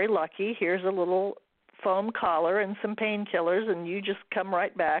 You're very lucky. Here's a little foam collar and some painkillers, and you just come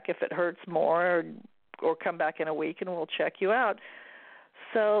right back if it hurts more, or come back in a week and we'll check you out.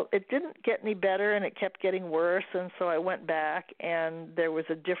 So it didn't get any better, and it kept getting worse, and so I went back, and there was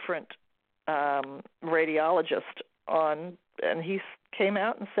a different radiologist on, and he came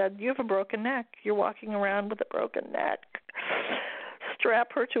out and said, you have a broken neck. You're walking around with a broken neck.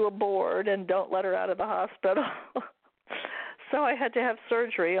 Strap her to a board and don't let her out of the hospital. So I had to have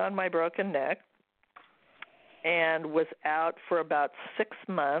surgery on my broken neck and was out for about 6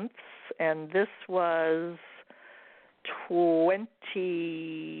 months, and this was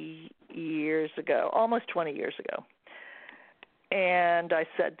 20 years ago, almost 20 years ago. And I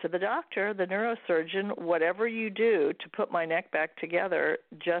said to the doctor, the neurosurgeon, whatever you do to put my neck back together,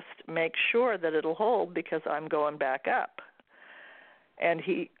 just make sure that it'll hold, because I'm going back up. And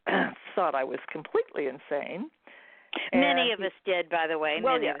he thought I was completely insane. Many of us did, by the way.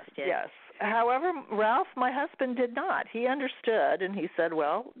 Well, Many yes, of us did. Yes. However, Ralph, my husband, did not. He understood, and he said,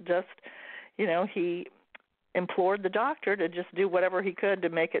 well, just, he implored the doctor to just do whatever he could to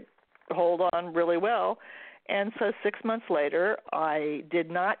make it hold on really well. And so 6 months later, I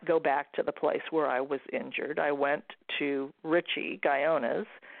did not go back to the place where I was injured. I went to Richie Guiona's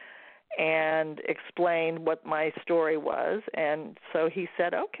and explained what my story was. And so he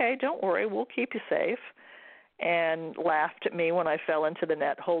said, okay, don't worry, we'll keep you safe, and laughed at me when I fell into the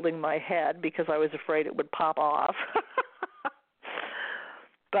net holding my head because I was afraid it would pop off.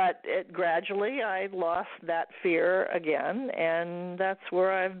 But gradually I lost that fear again, and that's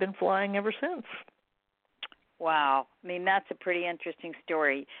where I've been flying ever since. Wow. I mean, that's a pretty interesting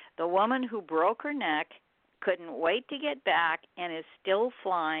story. The woman who broke her neck couldn't wait to get back and is still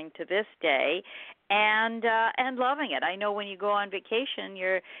flying to this day and loving it. I know when you go on vacation,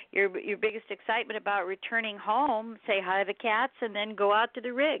 your biggest excitement about returning home, say hi to the cats and then go out to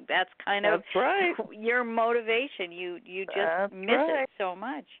the rig. That's kind of right. your motivation. You just miss it so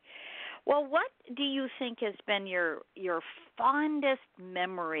much. Well, what do you think has been your fondest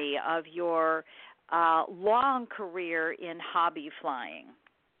memory of your long career in hobby flying?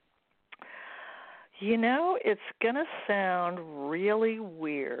 You know, it's going to sound really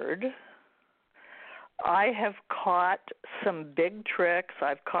weird. I have caught some big tricks.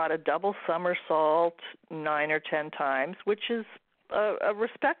 I've caught a double somersault 9 or 10 times, which is a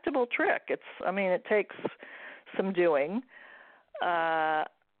respectable trick. It takes some doing.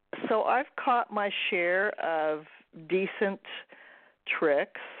 So I've caught my share of decent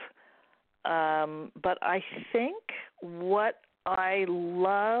tricks. But I think what I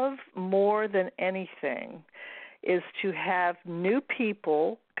love more than anything is to have new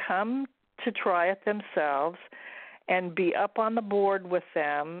people come to try it themselves and be up on the board with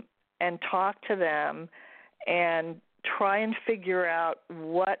them and talk to them and try and figure out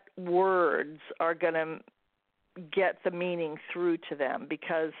what words are going to get the meaning through to them,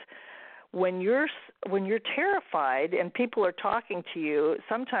 because when you're terrified and people are talking to you,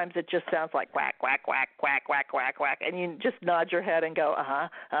 sometimes it just sounds like quack, quack, quack, quack, quack, quack, quack, and you just nod your head and go, uh-huh,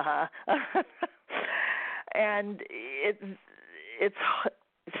 uh-huh. And it's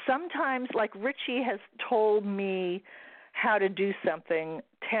sometimes, like Richie has told me how to do something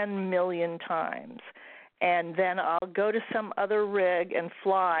 10 million times, and then I'll go to some other rig and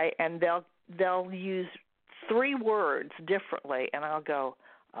fly, and they'll use 3 words differently, and I'll go,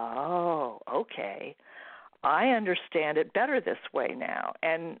 oh, okay, I understand it better this way now,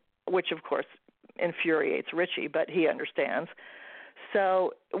 and which, of course, infuriates Richie, but he understands.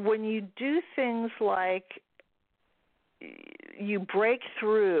 So when you do things like you break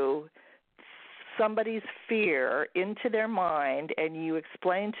through somebody's fear into their mind and you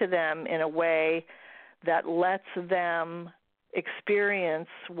explain to them in a way that lets them experience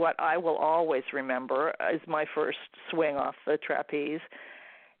what I will always remember as my first swing off the trapeze,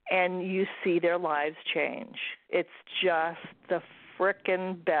 and you see their lives change. It's just the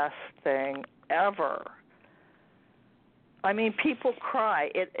frickin' best thing ever. I mean, people cry.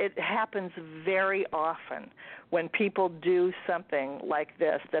 It happens very often when people do something like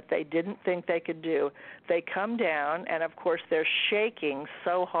this that they didn't think they could do. They come down, and, of course, they're shaking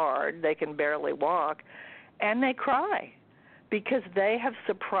so hard they can barely walk, and they cry because they have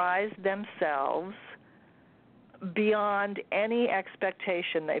surprised themselves beyond any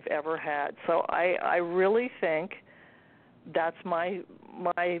expectation they've ever had. So I really think that's my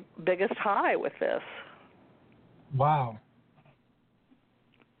biggest high with this. Wow.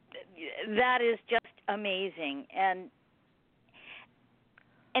 That is just amazing. And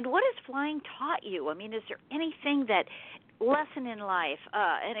what has flying taught you? I mean, is there anything lesson in life,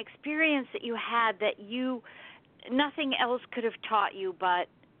 an experience that you had that nothing else could have taught you but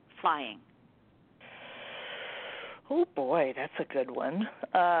flying? Oh, boy, that's a good one.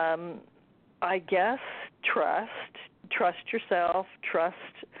 I guess trust yourself, trust.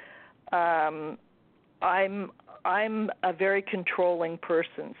 I'm a very controlling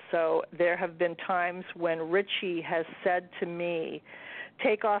person, so there have been times when Richie has said to me,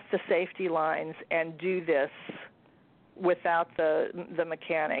 take off the safety lines and do this without the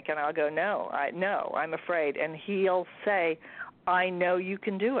mechanic, and I'll go, no, I'm afraid. And he'll say, I know you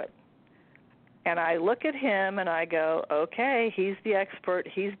can do it. And I look at him and I go, okay, he's the expert,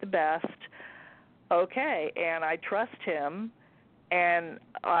 he's the best, okay, and I trust him, and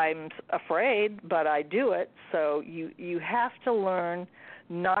I'm afraid, but I do it. So you have to learn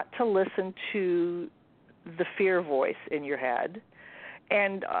not to listen to the fear voice in your head,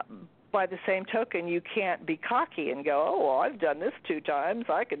 and by the same token, you can't be cocky and go, oh, well, I've done this 2 times,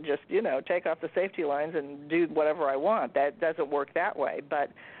 I can just, take off the safety lines and do whatever I want. That doesn't work that way, but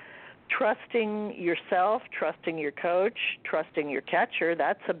trusting yourself, trusting your coach, trusting your catcher,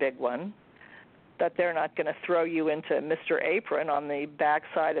 that's a big one, that they're not going to throw you into Mr. Apron on the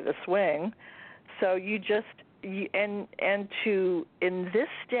backside of the swing. So in this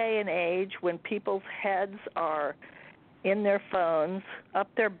day and age when people's heads are in their phones, up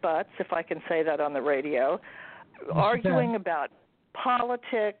their butts, if I can say that on the radio, arguing about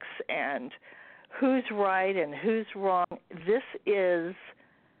politics and who's right and who's wrong, this is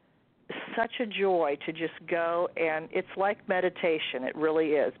such a joy to just go, and it's like meditation. It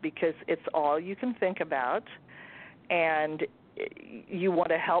really is, because it's all you can think about, and you want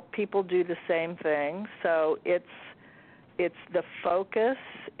to help people do the same thing. So it's the focus,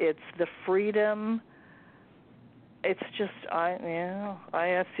 it's the freedom. It's just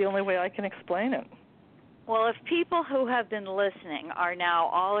that's the only way I can explain it. Well, if people who have been listening are now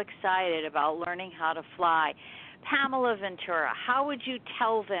all excited about learning how to fly, Pamela Ventura, how would you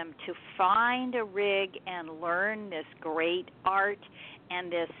tell them to find a rig and learn this great art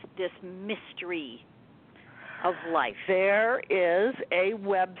and this mystery of life? There is a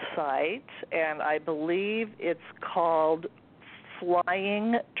website, and I believe it's called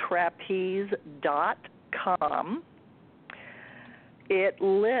flyingtrapeze.com. It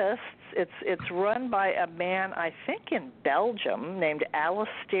lists, it's run by a man, I think in Belgium, named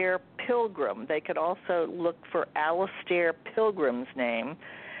Alistair Pilgrim. They could also look for Alistair Pilgrim's name.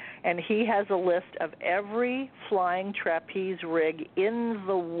 And he has a list of every flying trapeze rig in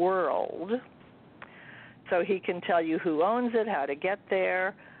the world. So he can tell you who owns it, how to get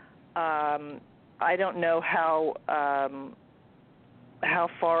there. I don't know how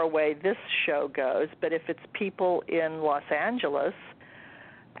far away this show goes, but if it's people in Los Angeles,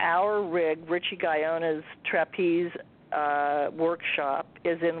 our rig, Richie Gaiona's trapeze workshop,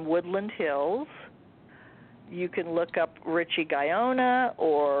 is in Woodland Hills. You can look up Richie Gaiona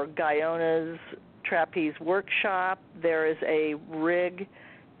or Gaiona's trapeze workshop. There is a rig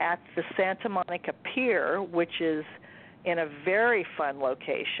at the Santa Monica Pier, which is in a very fun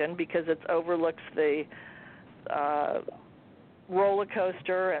location because it overlooks the roller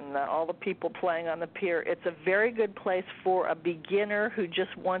coaster and all the people playing on the pier. It's a very good place for a beginner who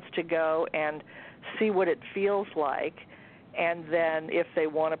just wants to go and see what it feels like. And then if they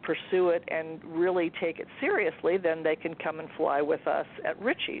want to pursue it and really take it seriously, then they can come and fly with us at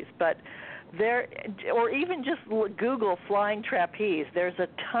Richie's. But there, or even just Google flying trapeze. There's a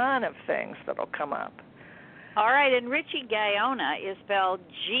ton of things that'll come up. All right, and Richie Gaiona is spelled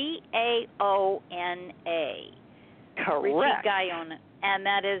Gaona. Correct. Richie Gaiona, and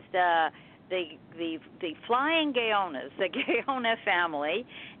that is the Flying Gaionas, the Gaiona family,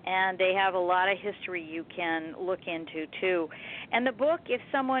 and they have a lot of history you can look into too. And the book, if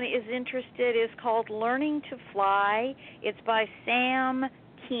someone is interested, is called Learning to Fly. It's by Sam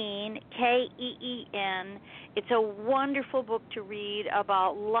Keen, Keen. It's a wonderful book to read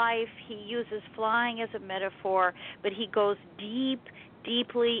about life. He uses flying as a metaphor, but he goes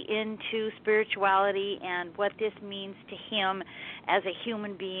deeply into spirituality and what this means to him as a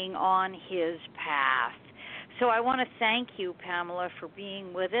human being on his path. So I want to thank you, Pamela, for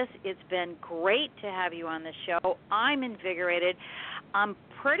being with us. It's been great to have you on the show. I'm invigorated. I'm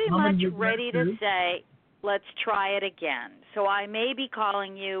pretty much ready to say, let's try it again. So I may be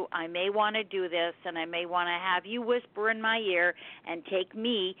calling you. I may want to do this, and I may want to have you whisper in my ear and take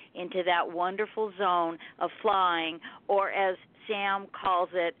me into that wonderful zone of flying, or as Sam calls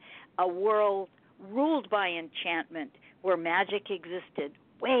it, a world ruled by enchantment where magic existed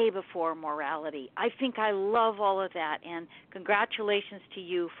way before morality. I think I love all of that, and congratulations to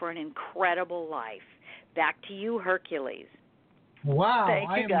you for an incredible life. Back to you, Hercules. Wow, Thank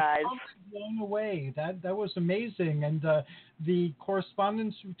you, guys. I'm blown away. That was amazing, and the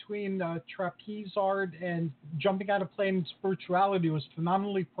correspondence between trapeze art and jumping out of plane and spirituality was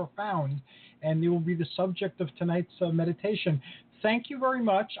phenomenally profound, and it will be the subject of tonight's meditation. Thank you very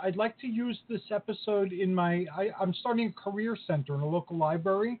much. I'd like to use this episode in I'm starting a career center in a local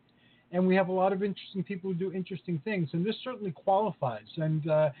library, and we have a lot of interesting people who do interesting things, and this certainly qualifies. And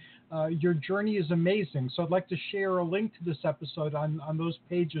your journey is amazing, so I'd like to share a link to this episode on those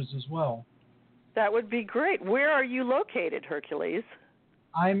pages as well. That would be great. Where are you located, Hercules?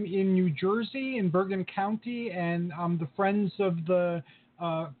 I'm in New Jersey, in Bergen County, and I'm the Friends of the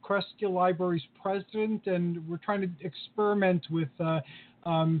Cresskill Library's president, and we're trying to experiment with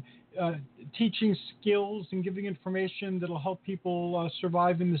teaching skills and giving information that'll help people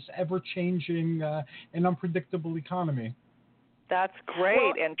survive in this ever-changing and unpredictable economy. That's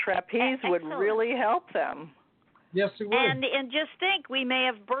great, and trapeze would really help them. Yes, it would. And just think, we may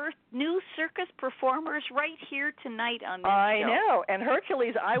have birthed new circus performers right here tonight on this show. I know. And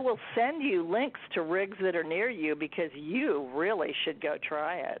Hercules, I will send you links to rigs that are near you because you really should go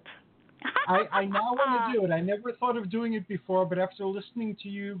try it. I now want to do it. I never thought of doing it before, but after listening to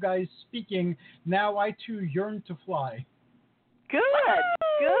you guys speaking, now I too yearn to fly. Good.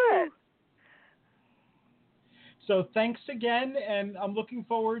 So thanks again, and I'm looking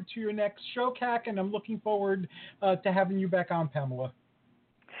forward to your next show, CAC, and I'm looking forward to having you back on, Pamela.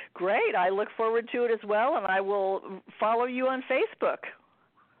 Great. I look forward to it as well, and I will follow you on Facebook.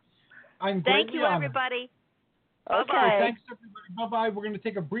 I'm Thank you, honored. everybody. Okay. Thanks, everybody. Bye-bye. We're going to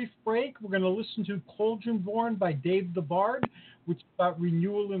take a brief break. We're going to listen to Cauldron Born by Dave the Bard, which is about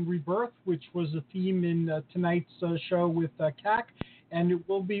renewal and rebirth, which was a theme in tonight's show with CAC. And it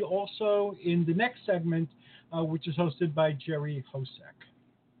will be also in the next segment, which is hosted by Jerry Hocek.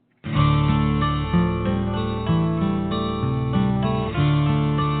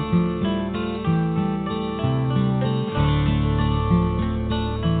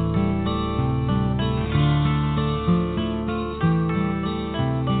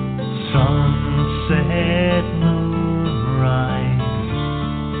 Sunset, moonrise,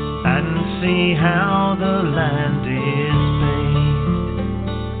 and see how the land is bathed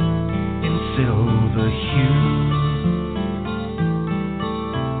in silver hue.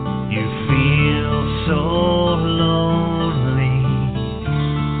 You feel so lonely.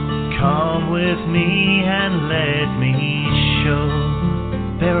 Come with me and let me show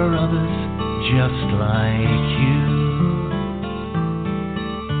there are others just like you,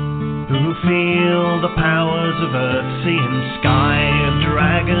 who feel the powers of earth, sea and sky, of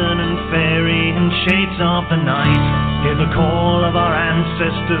dragon and fairy and shades of the night. Hear the call of our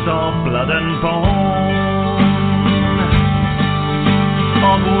ancestors of blood and bone,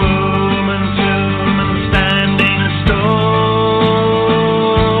 of womb and tomb and standing stone.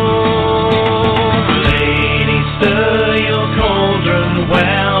 Lady, stir your cauldron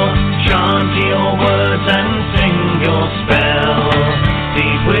well, chant your words and sing your spell.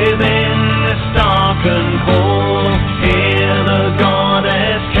 Deep within this darkened hall, hear the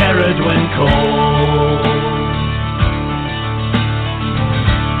goddess Caradwen call.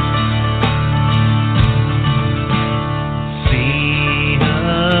 See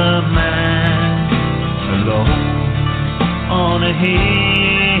a man alone on a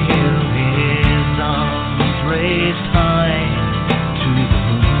hill, his arms raised high to the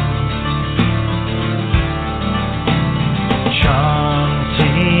moon.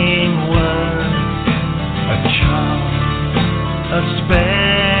 Chanting words, a charm, a spell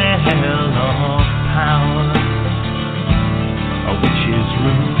of power, a witch's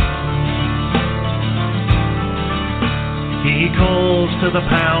rune. He calls to the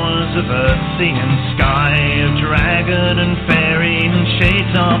powers of earth, sea and sky, of dragon and fairy and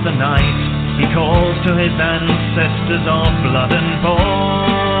shades of the night. He calls to his ancestors of blood and bone,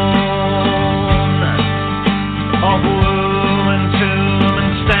 of womb and tomb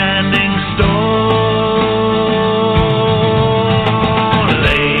and standing stone.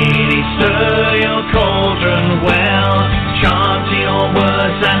 Lady, stir your cauldron well, chant your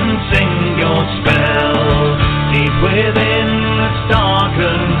words and sing your spell. Deep within this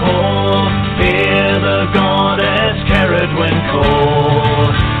darkened hall, hear the goddess Caradwen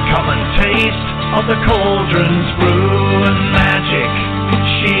call. Come and taste of the cauldron's brew and magic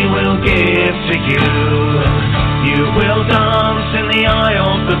she will give to you. You will dance in the eye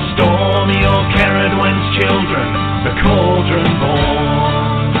of the storm, your Caradwen's children, the cauldron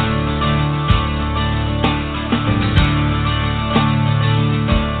born.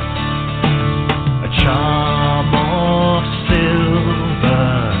 A charm of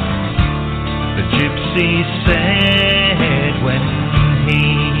silver, the gypsy said when he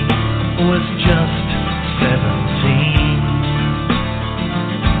was just 17.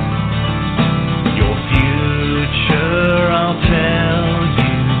 Your future, I'll tell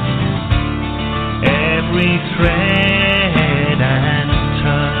you, every thread and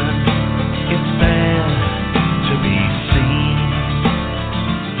turn is there to be seen.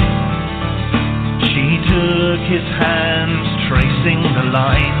 She took his hands, tracing the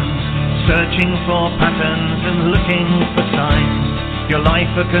lines, searching for patterns and looking for signs. Your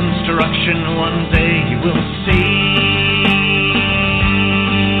life a construction, one day you will see.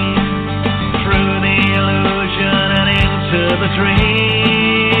 Through the illusion and into the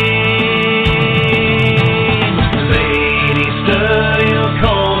dream. Lady, stir your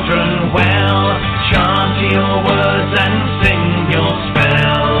cauldron well, chant your words and sing your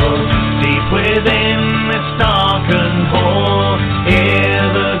spell. Deep within this darkened hall, hear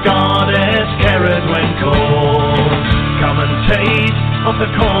the goddess Caradwen call. Come and taste of the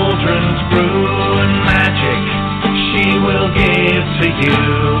cauldron's brew and magic she will give to you.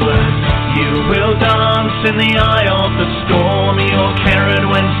 You will dance in the eye of the storm, your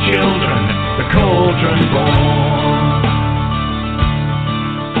Caradwen's children, the cauldron born.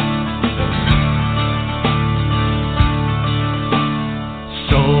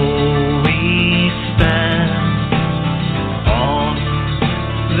 So we stand on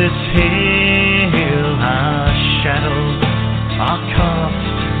this hill, our shadows are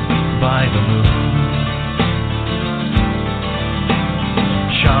cast by the moon,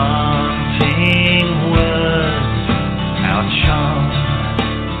 chanting words,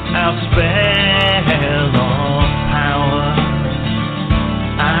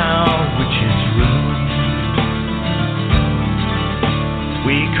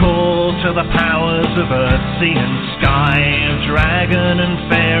 We call to the powers of earth, sea and sky, dragon and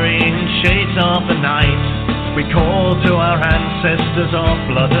fairy in shades of the night. We call to our ancestors of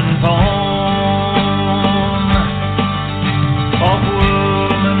blood and bone, of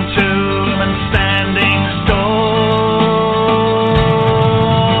womb and tomb and standing stone.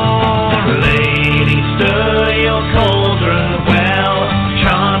 Lady, stir your cauldron well,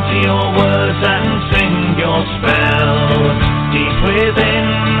 chant your words and sing your spell. Deep within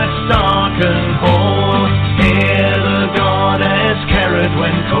this darkened hall, hear the goddess carried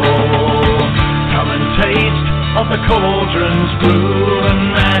when called. Come and taste of the cauldron's brew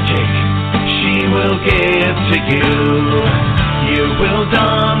and magic she will give to you. You will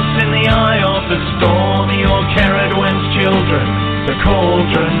dance in the eye of the storm, your Caradwen's children, the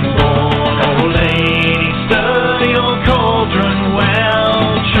cauldron born. Oh lady, stir your cauldron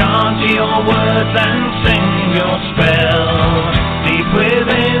well, chant your words and sing your spell. Deep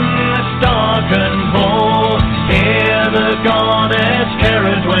within this darkened hall, hear the goddess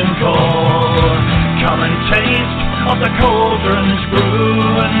Caradwen call. Come and taste of the cauldron's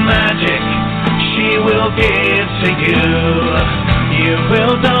brew and magic she will give to you. You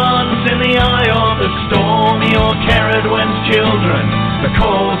will dance in the eye of the storm, your Caradwen's children, the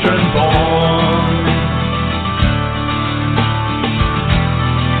cauldron born.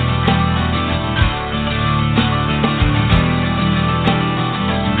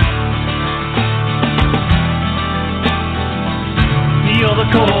 You're the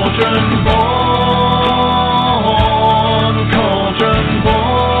cauldron born, cauldron born.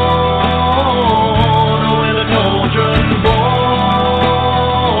 We're the cauldron born,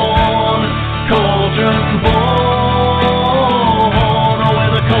 cauldron born.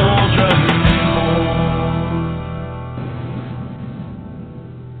 We're the cauldron born.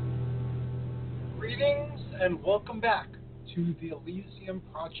 Greetings and welcome back to the Elysium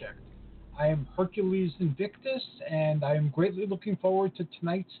Project. I am Hercules Invictus, and I am greatly looking forward to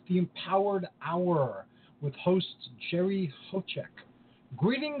tonight's The Empowered Hour with host Jerry Hocek.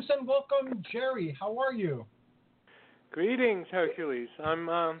 Greetings and welcome, Jerry. How are you? Greetings, Hercules.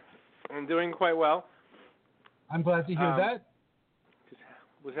 I'm doing quite well. I'm glad to hear that. Just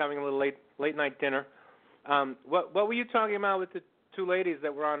was having a little late night dinner. What were you talking about with the two ladies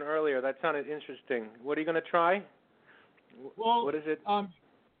that were on earlier? That sounded interesting. What are you going to try? Well, what is it?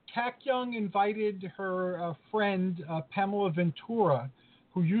 Kak Young invited her friend, Pamela Ventura,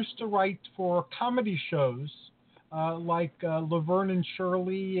 who used to write for comedy shows like Laverne and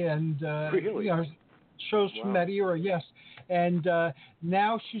Shirley and really? shows from that era, yes. And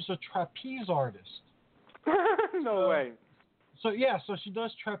now she's a trapeze artist. No way. So she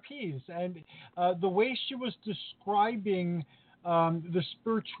does trapeze. And the way she was describing the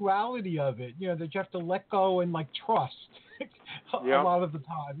spirituality of it, that you have to let go and trust. A lot of the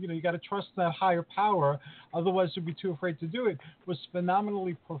time, you got to trust that higher power, otherwise you'll be too afraid to do it, was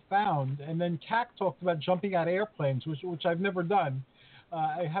phenomenally profound. And then Kak talked about jumping out of airplanes, which I've never done.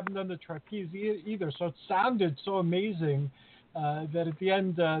 I haven't done the trapeze either, so it sounded so amazing that at the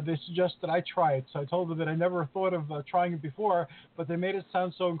end they suggested I try it. So I told them that I never thought of trying it before, but they made it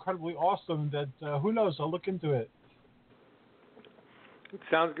sound so incredibly awesome that who knows, I'll look into it. It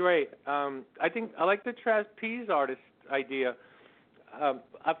sounds great. I think I like the trapeze artist idea.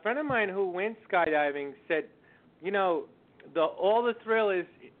 A friend of mine who went skydiving said, all the thrill is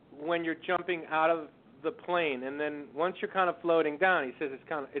when you're jumping out of the plane, and then once you're kind of floating down, he says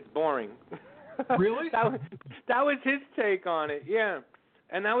it's boring. Really? that was his take on it. Yeah,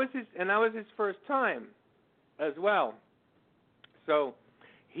 and that was his first time as well. So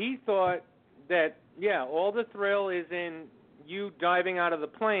he thought that all the thrill is in you diving out of the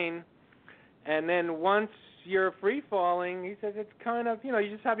plane, and then once you're free falling, he says it's kind of, you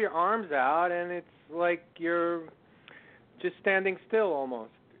just have your arms out and it's like you're just standing still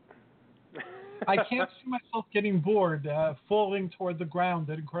almost. I can't see myself getting bored falling toward the ground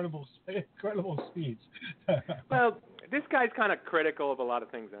at incredible speeds. Well, this guy's kind of critical of a lot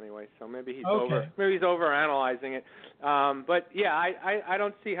of things anyway, so maybe he's overanalyzing it. But yeah, I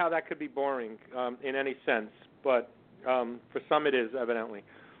don't see how that could be boring in any sense, but for some it is, evidently.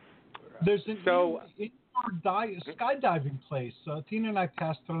 There's an skydiving place. Tina and I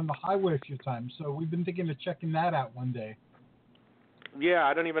passed it on the highway a few times, so we've been thinking of checking that out one day. Yeah,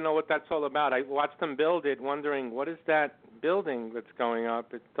 I don't even know what that's all about. I watched them build it, wondering what is that building that's going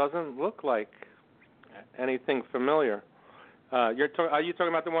up. It doesn't look like anything familiar. Are you talking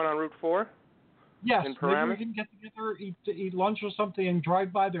about the one on Route 4? Yes, in maybe we can get together, eat lunch or something, and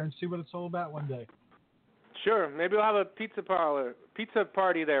drive by there and see what it's all about one day. Sure. Maybe we'll have a pizza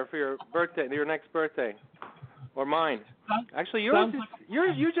party there for your birthday, your next birthday, or mine. Actually, yours is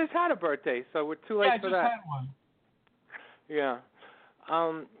you just had a birthday, so we're too late for that. Yeah, I just had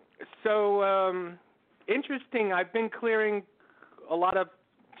one. Yeah. So interesting. I've been clearing a lot of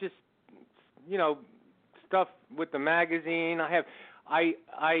just stuff with the magazine. I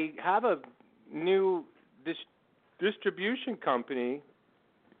have a new distribution company,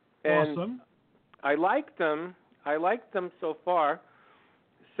 and awesome. I like them. I like them so far.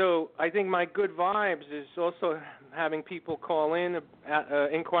 So I think my good vibes is also having people call in,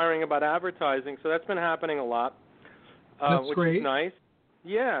 inquiring about advertising. So that's been happening a lot, which great. is nice.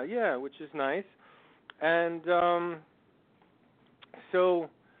 Yeah, which is nice. And so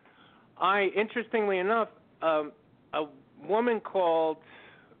interestingly enough, a woman called,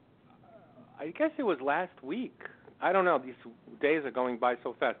 I guess it was last week. I don't know. These days are going by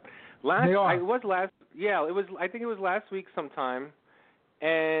so fast. They are. I think it was last week sometime.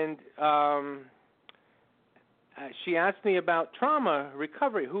 And she asked me about trauma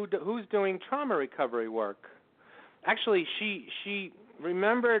recovery. Who's doing trauma recovery work? Actually, she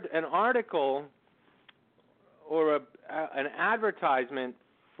remembered an article or an advertisement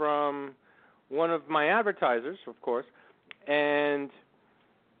from one of my advertisers, of course, and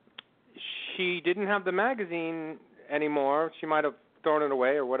she didn't have the magazine anymore. She might have thrown it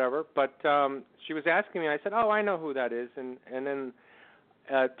away or whatever, but she was asking me. I said, "Oh, I know who that is," and then.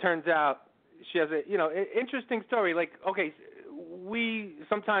 Turns out she has a interesting story. Like, okay, we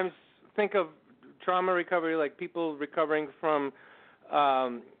sometimes think of trauma recovery like people recovering from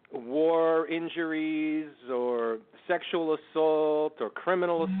war injuries or sexual assault or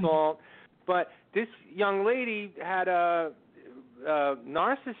criminal assault, but this young lady had a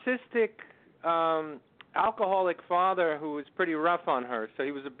narcissistic alcoholic father who was pretty rough on her. So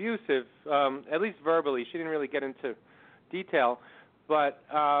he was abusive, at least verbally. She didn't really get into detail. But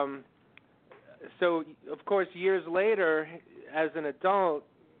so, of course, years later, as an adult,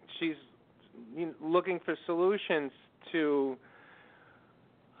 she's looking for solutions to,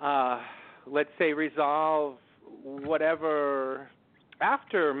 let's say, resolve whatever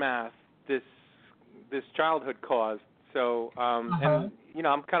aftermath this childhood caused. So, and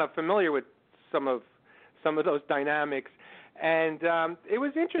I'm kind of familiar with some of those dynamics, and it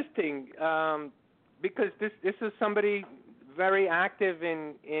was interesting because this is somebody very active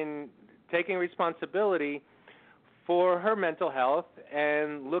in taking responsibility for her mental health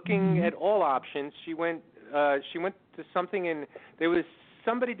and looking at all options. She went to something, and there was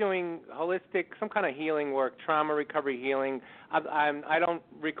somebody doing holistic, some kind of healing work, trauma recovery healing. I don't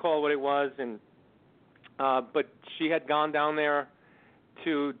recall what it was, and but she had gone down there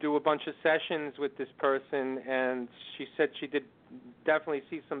to do a bunch of sessions with this person, and she said she did definitely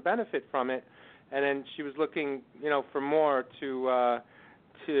see some benefit from it. And then she was looking, for more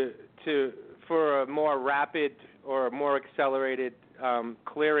for a more rapid or more accelerated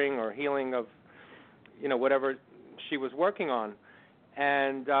clearing or healing of, whatever she was working on.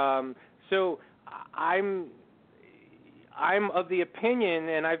 And so I'm of the opinion,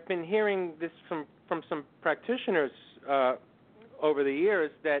 and I've been hearing this from some practitioners over the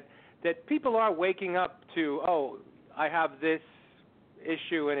years, that people are waking up to, I have this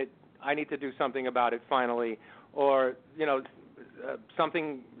issue and I need to do something about it finally, or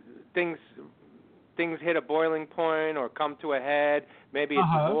things hit a boiling point or come to a head. Maybe it's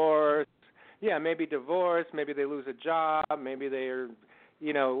divorce. Yeah, maybe divorce. Maybe they lose a job. Maybe they're,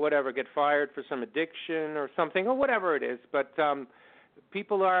 whatever, get fired for some addiction or something, or whatever it is. But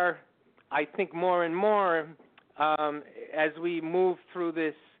people are, I think, more and more as we move through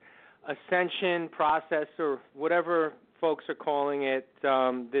this ascension process or whatever folks are calling it,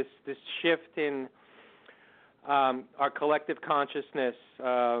 this shift in our collective consciousness,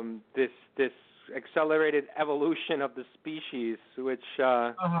 this accelerated evolution of the species, which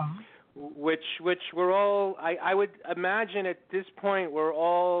we're all, I would imagine at this point we're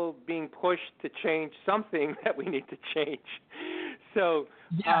all being pushed to change something that we need to change. So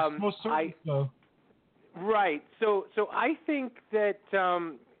yes, most certainly so. Right. So I think that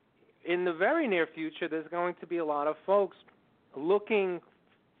in the very near future, there's going to be a lot of folks looking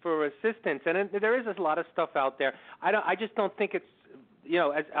for assistance, and there is a lot of stuff out there. I just don't think it's,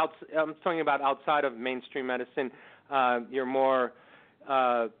 I'm talking about outside of mainstream medicine. You're more,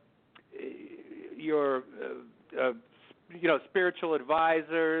 spiritual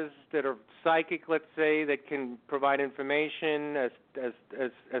advisors that are psychic, let's say, that can provide information as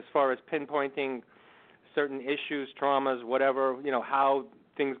far as pinpointing certain issues, traumas, whatever, how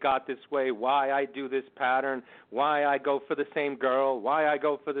things got this way, why I do this pattern, why I go for the same girl, why I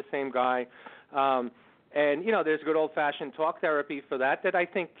go for the same guy. And there's good old-fashioned talk therapy for that I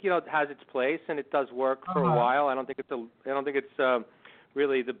think has its place, and it does work for a while. I don't think it's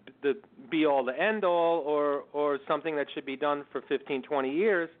really the be all, the end all, or something that should be done for 15, 20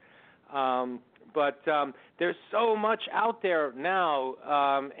 years. But there's so much out there now,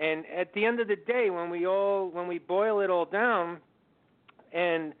 and at the end of the day, when we boil it all down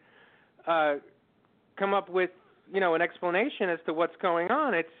and come up with an explanation as to what's going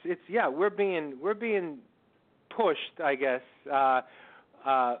on, it's we're being pushed, I guess,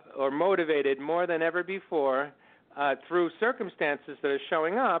 or motivated more than ever before through circumstances that are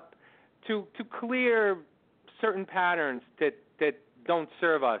showing up to clear certain patterns that don't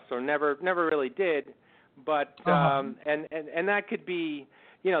serve us or never really did, but and that could be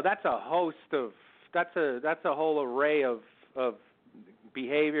that's a host of that's a whole array of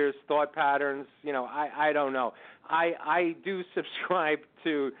behaviors, thought patterns. I don't know. I do subscribe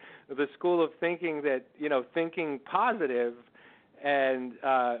to the school of thinking that thinking positive and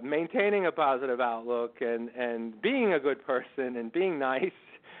maintaining a positive outlook and being a good person and being nice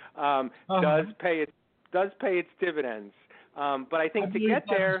does pay its dividends. But I think to get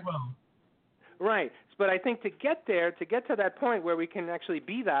there, right? But I think to get to that point where we can actually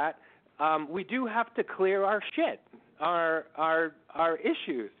be that, we do have to clear our shit, our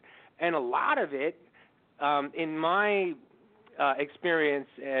issues, and a lot of it, in my experience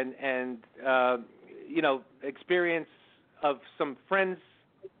and experience of some friends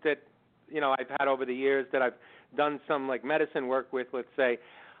that I've had over the years that I've done some like medicine work with, let's say,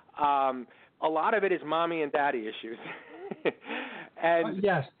 a lot of it is mommy and daddy issues. And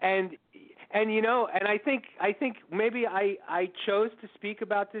yes. And I think maybe I chose to speak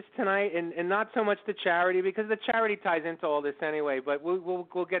about this tonight and not so much the charity, because the charity ties into all this anyway, but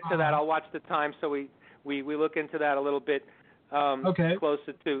we'll get to that. I'll watch the time so we look into that a little bit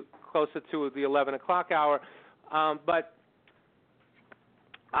closer to the 11 o'clock hour. But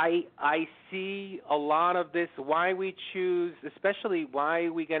I see a lot of this, why we choose, especially why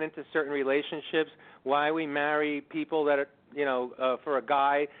we get into certain relationships, why we marry people that are, for a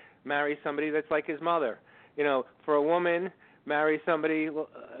guy, marry somebody that's like his mother. For a woman, marry somebody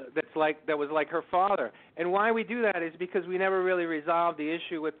that was like her father. And why we do that is because we never really resolved the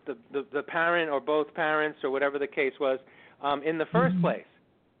issue with the parent or both parents or whatever the case was in the first place.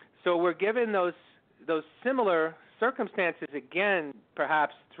 So we're given those similar circumstances again,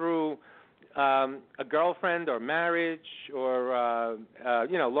 perhaps through a girlfriend or marriage or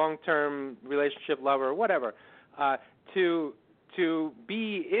long-term relationship, lover, or whatever, to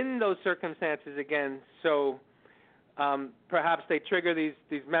be in those circumstances again. So perhaps they trigger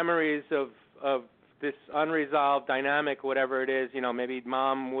these memories of this unresolved dynamic, whatever it is. Maybe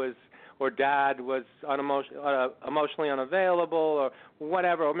mom was or dad was emotionally unavailable or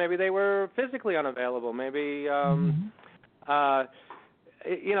whatever, or maybe they were physically unavailable. Maybe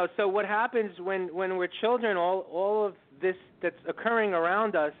so what happens when we're children, all of this that's occurring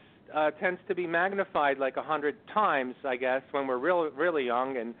around us tends to be magnified like 100 times, I guess, when we're really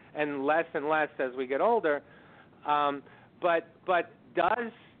young, and less as we get older. But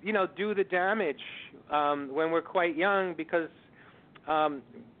does do the damage when we're quite young, because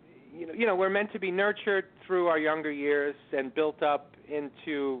we're meant to be nurtured through our younger years and built up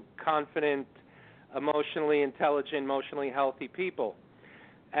into confident, emotionally intelligent, emotionally healthy people.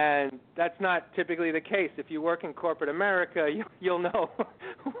 And that's not typically the case. If you work in corporate America, you'll know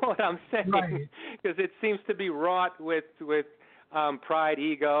what I'm saying, because it seems to be wrought with pride,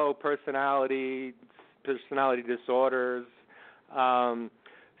 ego, personality disorders. And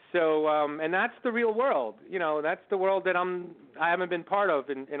that's the real world. That's the world that I haven't been part of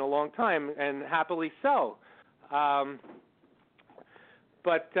in a long time, and happily so.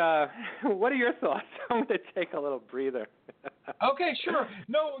 But what are your thoughts? I'm going to take a little breather. Okay, sure.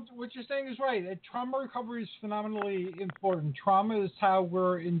 No, what you're saying is right. Trauma recovery is phenomenally important. Trauma is how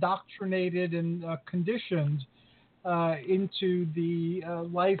we're indoctrinated and conditioned into the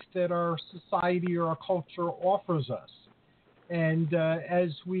life that our society or our culture offers us. And as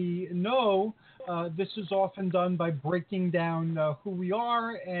we know, this is often done by breaking down who we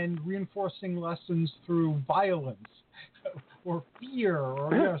are and reinforcing lessons through violence or fear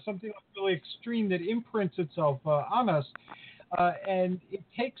or something really extreme that imprints itself on us. And it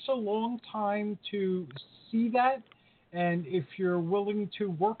takes a long time to see that. And if you're willing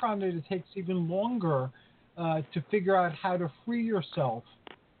to work on it, it takes even longer to figure out how to free yourself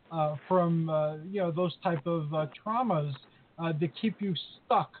from those type of traumas that keep you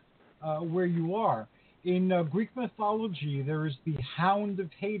stuck where you are. In Greek mythology, there is the Hound of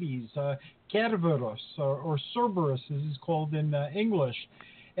Hades, Kerberos, or Cerberus, as he's called in English.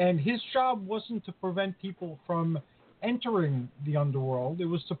 And his job wasn't to prevent people from entering the underworld. It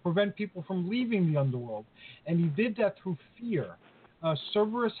was to prevent people from leaving the underworld. And he did that through fear.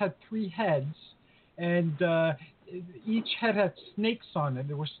 Cerberus had 3 heads, and each head had snakes on it.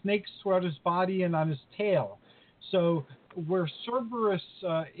 There were snakes throughout his body and on his tail. So where Cerberus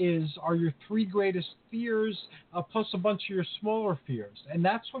is are your 3 greatest fears, plus a bunch of your smaller fears. And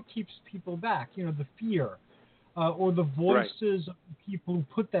that's what keeps people back, the fear, or the voices of the people who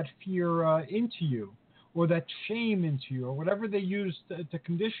put that fear into you, or that shame into you, or whatever they use to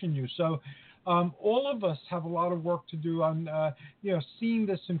condition you. So all of us have a lot of work to do on, seeing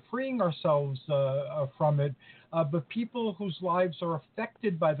this and freeing ourselves from it. But people whose lives are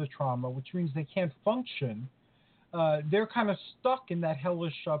affected by the trauma, which means they can't function, they're kind of stuck in that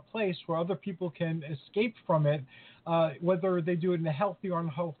hellish place where other people can escape from it. Whether they do it in a healthy or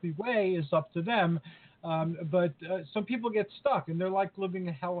unhealthy way is up to them. But some people get stuck, and they're like living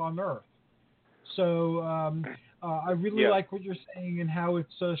a hell on earth. So I really like what you're saying and how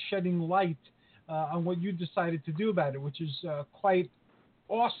it's shedding light on what you decided to do about it, which is quite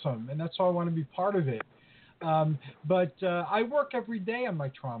awesome, and that's why I want to be part of it. But I work every day on my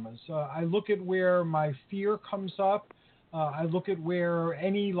traumas. I look at where my fear comes up. I look at where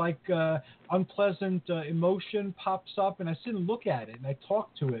any unpleasant emotion pops up, and I sit and look at it, and I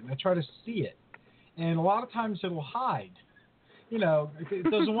talk to it, and I try to see it. And a lot of times it'll hide. It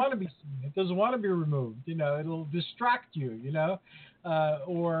doesn't want to be seen. It doesn't want to be removed. It'll distract you.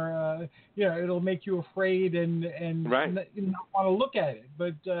 Or it'll make you afraid and not want to look at it.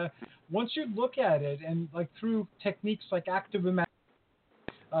 But once you look at it, and through techniques like active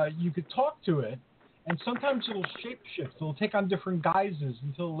imagination, you could talk to it, and sometimes it'll shapeshift. It'll take on different guises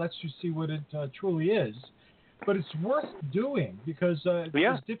until it lets you see what it truly is. But it's worth doing because as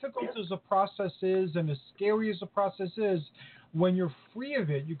difficult as the process is and as scary as the process is, when you're free of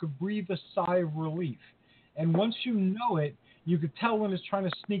it, you could breathe a sigh of relief. And once you know it, you could tell when it's trying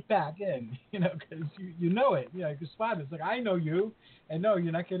to sneak back in, because you know it. You can spot it. It's like, I know you, and no,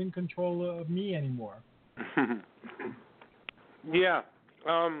 you're not getting control of me anymore.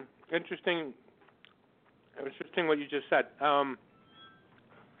 Interesting. Interesting what you just said.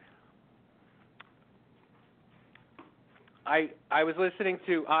 I was listening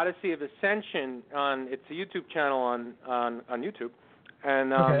to Odyssey of Ascension it's a YouTube channel on YouTube,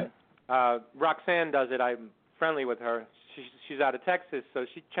 and Roxanne does it. I'm friendly with her. She's out of Texas, so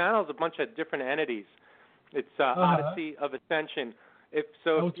she channels a bunch of different entities. It's Odyssey of Ascension. If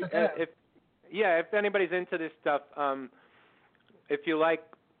anybody's into this stuff, if you like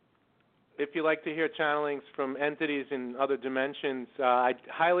to hear channelings from entities in other dimensions, I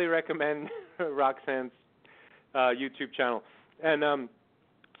highly recommend Roxanne's YouTube channel. And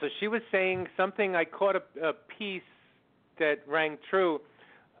so she was saying something. I caught a piece that rang true,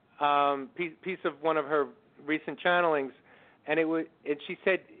 piece of one of her recent channelings, and she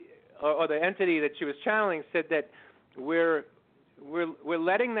said, or the entity that she was channeling said that we're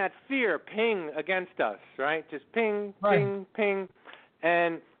letting that fear ping against us, right? Just ping, ping, ping,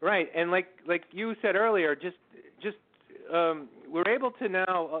 and like you said earlier, just we're able to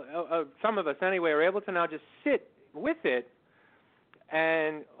now, some of us anyway, are able to now just sit with it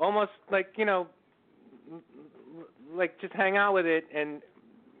and almost just hang out with it, and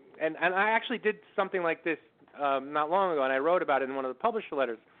I actually did something like this not long ago, and I wrote about it in one of the publisher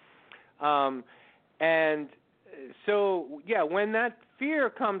letters. And so, when that fear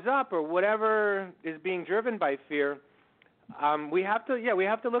comes up or whatever is being driven by fear, we have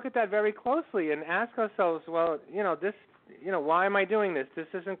to look at that very closely and ask ourselves, why am I doing this? This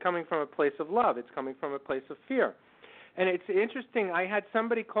isn't coming from a place of love. It's coming from a place of fear. And it's interesting. I had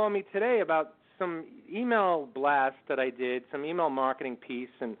somebody call me today about some email blast that I did, some email marketing piece,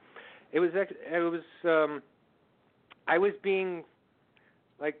 and it was I was being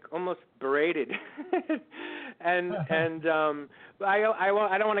almost berated, and I don't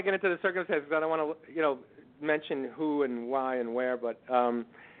want to get into the circumstances. I don't want to mention who and why and where, but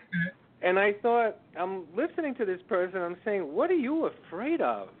and I thought, I'm listening to this person. I'm saying, what are you afraid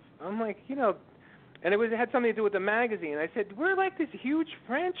of? I'm like, and it had something to do with the magazine. I said, we're like this huge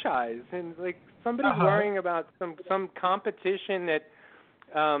franchise, and somebody's worrying about some competition that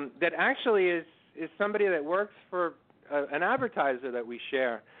actually is somebody that works for an advertiser that we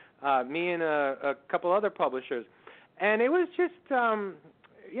share, me and a couple other publishers. And it was just, I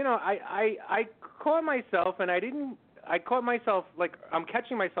caught myself, and I caught myself, I'm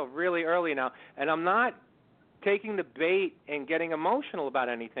catching myself really early now, and I'm not taking the bait and getting emotional about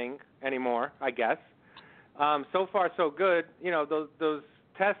anything anymore, I guess. So far, so good. Those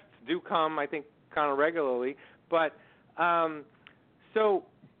tests do come, I think, kind of regularly. But so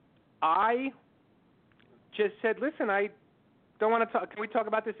I just said, listen, I don't want to talk. Can we talk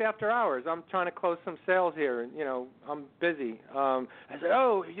about this after hours? I'm trying to close some sales here, and I'm busy. I said,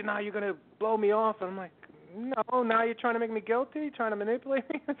 oh, now you're going to blow me off. And I'm like, no, now you're trying to make me guilty, trying to manipulate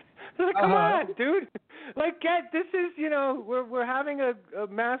me. Like, come on, dude. Like, this is, we're having a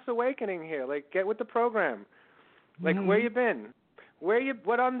mass awakening here. Like, get with the program. Like, where you been? What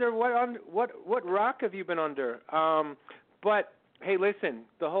rock have you been under? But hey, listen,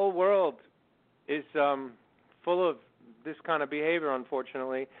 the whole world is full of this kind of behavior,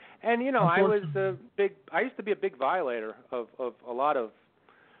 unfortunately. And I used to be a big violator of a lot of,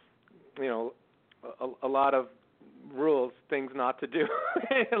 a lot of rules, things not to do.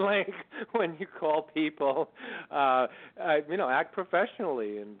 Like when you call people, act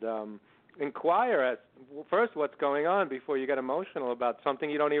professionally and inquire at first what's going on before you get emotional about something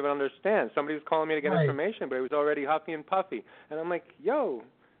you don't even understand. Somebody was calling me to get information, but it was already huffy and puffy. And I'm like, yo,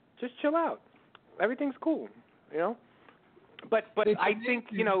 just chill out. Everything's cool, But I think,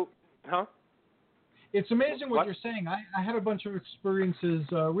 huh? It's amazing what you're saying. I had a bunch of experiences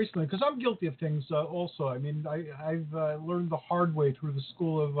recently because I'm guilty of things also. I mean, I've learned the hard way through the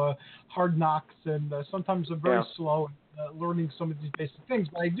school of hard knocks, and sometimes I'm very slow at learning some of these basic things.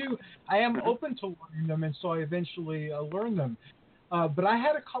 But I am open to learning them, and so I eventually learn them. But I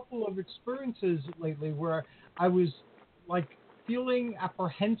had a couple of experiences lately where I was like feeling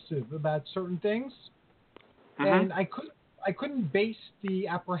apprehensive about certain things, and I couldn't base the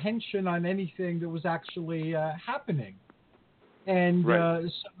apprehension on anything that was actually happening. And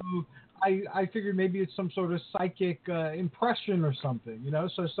so I figured maybe it's some sort of psychic impression or something,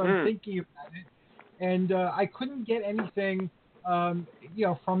 So I started thinking about it, and I couldn't get anything,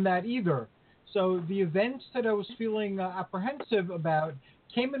 from that either. So the events that I was feeling apprehensive about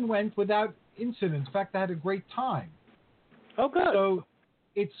came and went without incident. In fact, I had a great time. Oh, good. So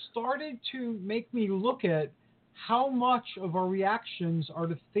it started to make me look at how much of our reactions are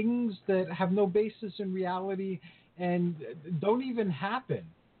to things that have no basis in reality and don't even happen.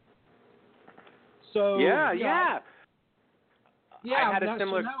 So I had a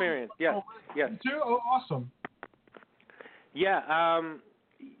similar experience. Yes. You too? Oh, awesome. Yeah.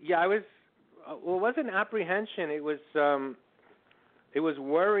 I was. Well, it wasn't apprehension. It was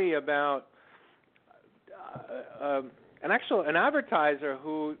worry about an advertiser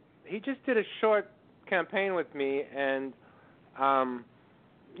who he just did a short campaign with me, and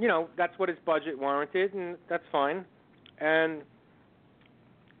that's what his budget warranted, and that's fine. And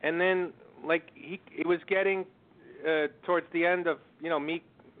then it was getting towards the end of me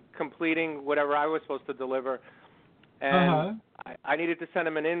completing whatever I was supposed to deliver, and I needed to send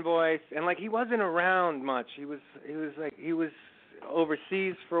him an invoice, and he wasn't around much. He was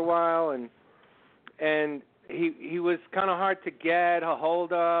overseas for a while, and he was kind of hard to get a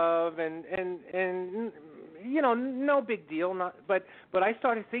hold of, and no big deal. But I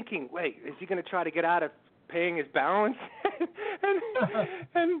started thinking, wait, is he going to try to get out of paying his balance?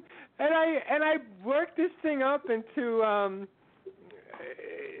 and I worked this thing up into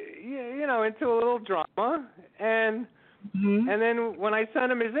into a little drama, and then when I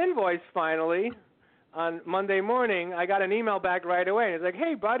sent him his invoice finally on Monday morning, I got an email back right away. And it's like,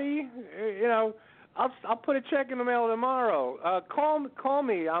 hey, buddy, I'll put a check in the mail tomorrow. Call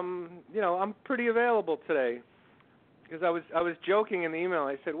me. I'm pretty available today. Because I was joking in the email.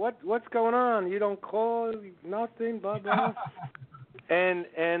 I said, what's going on? You don't call, nothing, blah blah. and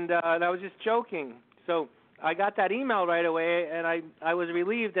I was just joking. So I got that email right away, and I was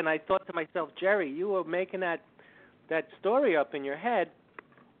relieved. And I thought to myself, Jerry, you were making that story up in your head,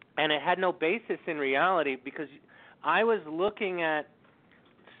 and it had no basis in reality because I was looking at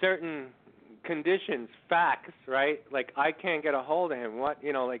certain conditions, facts, right? Like I can't get a hold of him.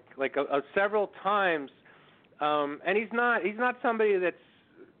 Several times, and he's not somebody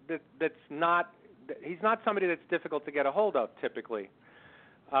he's not somebody that's difficult to get a hold of typically.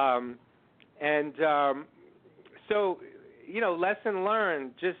 So lesson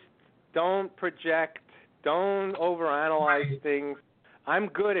learned: just don't project, don't overanalyze things. I'm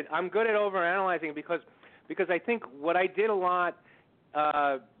good at overanalyzing because I think what I did a lot.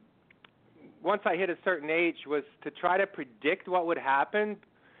 Once I hit a certain age was to try to predict what would happen,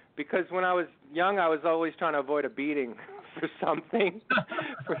 because when I was young I was always trying to avoid a beating for something,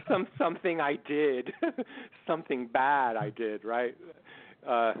 something I did, something bad I did, right?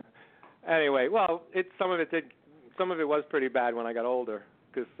 Anyway, well, some of it was pretty bad when I got older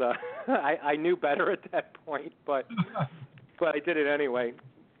because I knew better at that point, but I did it anyway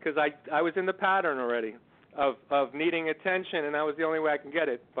because I was in the pattern already. Of needing attention, and that was the only way I can get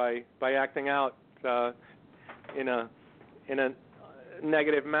it by acting out in a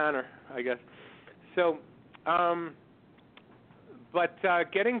negative manner, I guess. So, but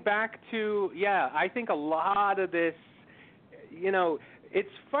getting back to, I think a lot of this, it's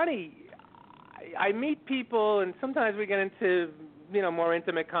funny. I meet people, and sometimes we get into, more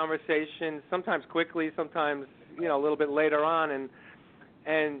intimate conversations, sometimes quickly, sometimes, a little bit later on,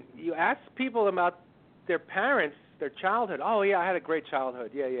 and you ask people about their parents, their childhood. Oh, yeah, I had a great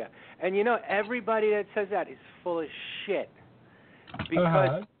childhood. Yeah. And, everybody that says that is full of shit.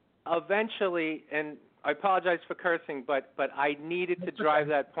 Because eventually, and I apologize for cursing, but I needed to drive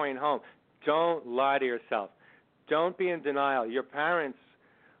that point home. Don't lie to yourself. Don't be in denial. Your parents,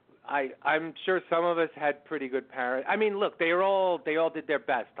 I'm sure some of us had pretty good parents. I mean, look, they all did their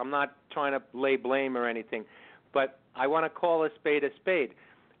best. I'm not trying to lay blame or anything, but I want to call a spade a spade.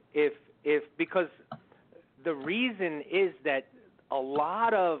 Because the reason is that a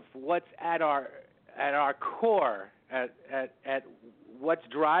lot of what's at our core, at what's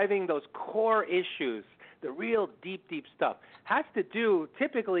driving those core issues, the real deep stuff, has to do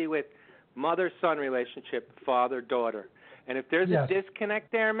typically with mother-son relationship, father-daughter. And if there's a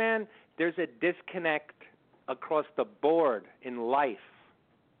disconnect there, man, there's a disconnect across the board in life,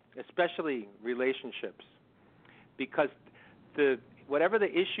 especially relationships. Because whatever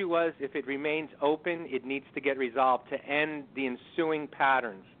the issue was, if it remains open, it needs to get resolved to end the ensuing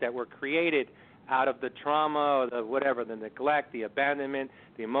patterns that were created out of the trauma or the neglect, the abandonment,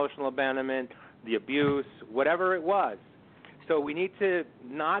 the emotional abandonment, the abuse, whatever it was. So we need to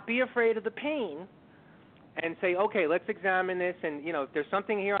not be afraid of the pain and say, okay, let's examine this. And, if there's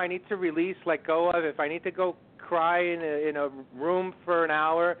something here I need to release, let go of, if I need to go cry in a room for an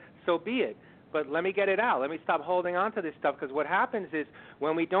hour, so be it. But let me get it out. Let me stop holding on to this stuff, because what happens is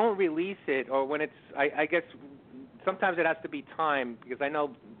when we don't release it, or when it's, I guess sometimes it has to be time, because I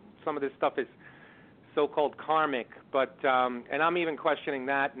know some of this stuff is so-called karmic, but and I'm even questioning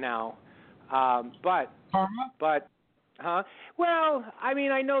that now. But karma? But well, I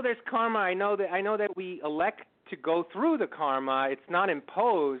mean, I know there's karma. I know that we elect to go through the karma. It's not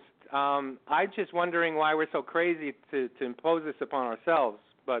imposed. I'm just wondering why we're so crazy to impose this upon ourselves.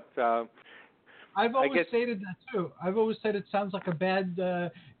 But I've always stated that too. I've always said it sounds like a bad,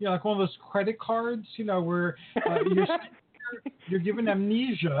 like one of those credit cards, where you're given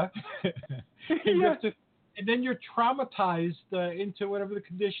amnesia, and then you're traumatized into whatever the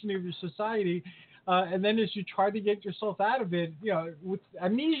conditioning of your society, and then as you try to get yourself out of it, with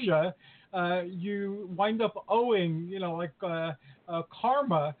amnesia, you wind up owing,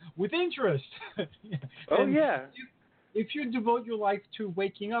 karma with interest. If you devote your life to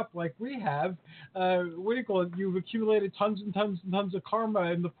waking up like we have, you've accumulated tons and tons and tons of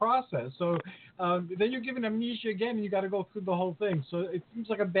karma in the process. So then you're given amnesia again, and you got to go through the whole thing. So it seems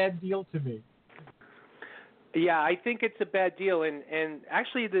like a bad deal to me. Yeah, I think it's a bad deal. And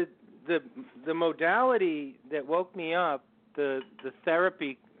actually the modality that woke me up, the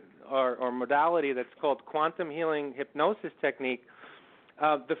therapy or modality that's called quantum healing hypnosis technique,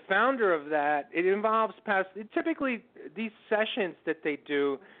 the founder of that, it involves typically these sessions that they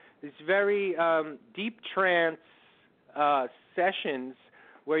do, these very deep trance sessions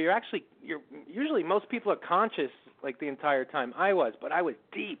where you're usually most people are conscious like the entire time. I was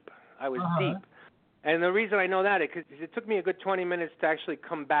deep. Deep. And the reason I know that is because it took me a good 20 minutes to actually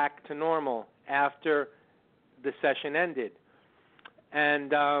come back to normal after the session ended. And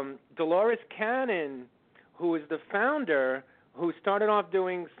Dolores Cannon, who is the founder, who started off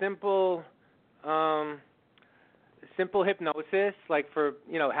doing simple hypnosis, like for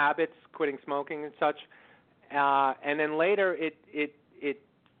habits, quitting smoking and such, and then later it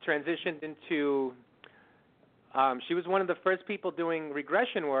transitioned into. She was one of the first people doing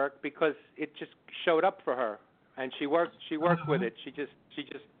regression work because it just showed up for her, and she worked with it. She just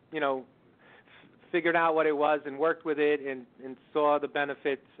figured out what it was and worked with it and saw the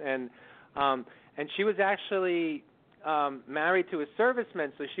benefits, and she was actually married to a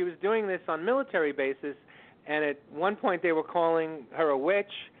serviceman, so she was doing this on military bases, and at one point they were calling her a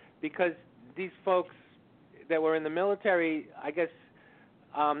witch because these folks that were in the military, I guess,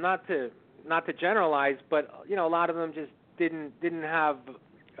 not to generalize, but a lot of them just didn't have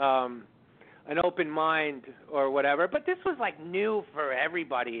an open mind or whatever. But this was like new for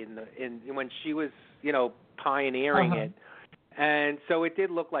everybody when she was pioneering it, and so it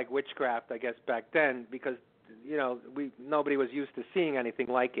did look like witchcraft, I guess, back then because nobody was used to seeing anything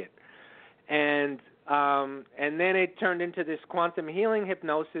like it, and then it turned into this quantum healing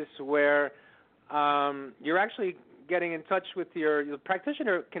hypnosis where you're actually getting in touch with the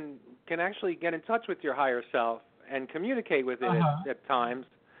practitioner can actually get in touch with your higher self and communicate with it at times.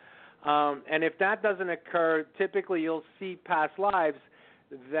 And if that doesn't occur, typically you'll see past lives,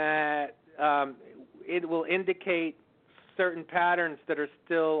 that it will indicate certain patterns that are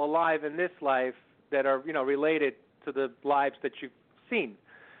still alive in this life that are, related to the lives that you've seen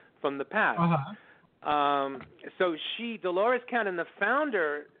from the past. So Dolores Cannon, the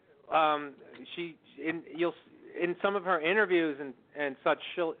founder, in some of her interviews and such,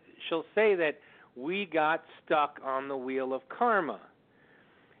 she'll say that we got stuck on the wheel of karma.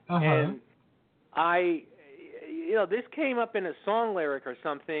 And this came up in a song lyric or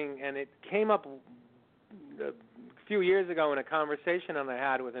something, and it came up a few years ago in a conversation that I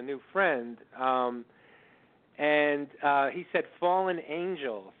had with a new friend, and he said fallen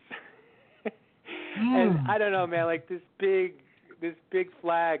angels. And I don't know, man, like this big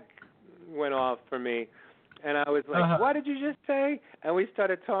flag went off for me, and I was like, what did you just say? And we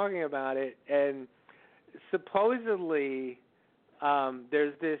started talking about it, and supposedly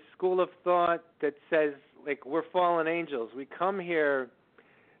there's this school of thought that says, like, we're fallen angels. We come here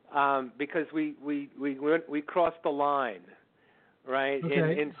because we crossed the line, right?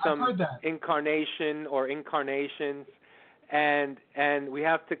 In some incarnation or incarnations, and we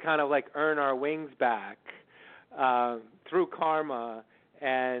have to kind of like earn our wings back through karma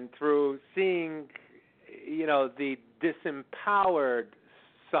and through seeing, the disempowered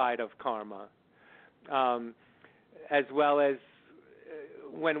side of karma, as well as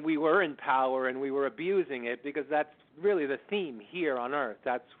when we were in power and we were abusing it, because that's really the theme here on Earth.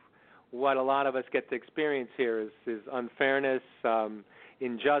 That's what a lot of us get to experience here is unfairness,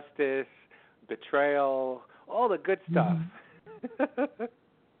 injustice, betrayal, all the good stuff.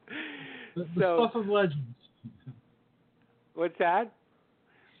 The stuff of legends. What's that?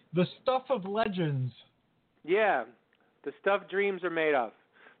 The stuff of legends. Yeah, the stuff dreams are made of.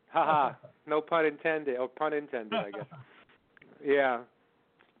 Haha, no pun intended, or pun intended, I guess. Yeah.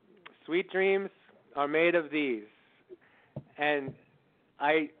 Sweet dreams are made of these. And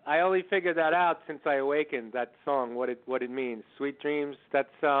I only figured that out since I awakened, that song, what it means. Sweet dreams,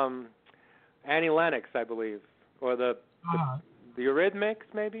 that's Annie Lennox, I believe, or the Eurythmics,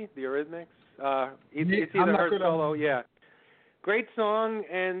 maybe? The Eurythmics? It's either her solo, yeah. Great song,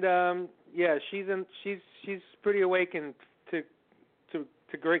 and she's pretty awakened to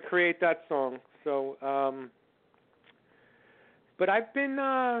create that song. So, but I've been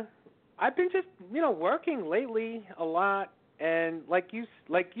just working lately a lot, and like you,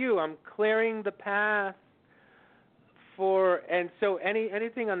 I'm clearing the path for, and so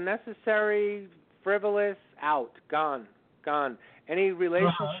anything unnecessary, frivolous, out, gone. Any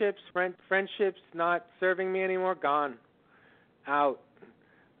relationships, friendships not serving me anymore, gone, out.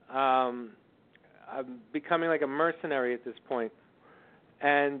 I'm becoming like a mercenary at this point,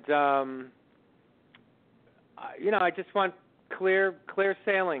 and I just want clear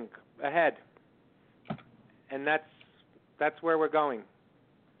sailing ahead, and that's where we're going.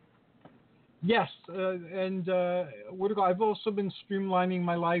 Yes, and I've also been streamlining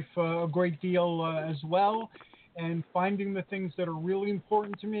my life a great deal as well, and finding the things that are really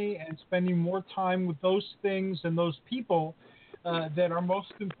important to me and spending more time with those things and those people that are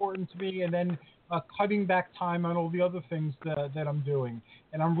most important to me, and then cutting back time on all the other things that I'm doing.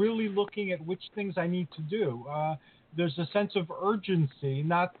 And I'm really looking at which things I need to do. There's a sense of urgency,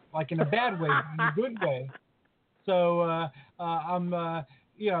 not like in a bad way, but in a good way. So I'm,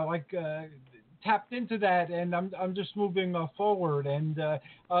 tapped into that, and I'm just moving forward. And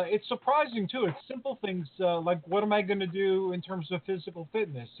it's surprising too. It's simple things like, what am I going to do in terms of physical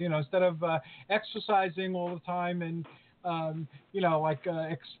fitness? Instead of exercising all the time and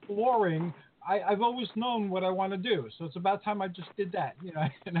exploring. I've always known what I want to do, so it's about time I just did that,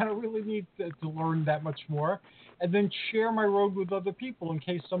 and I don't really need to learn that much more, and then share my road with other people in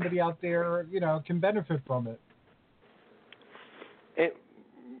case somebody out there, can benefit from it.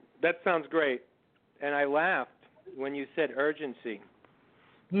 That sounds great, and I laughed when you said urgency,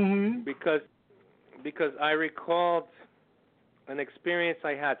 because I recalled an experience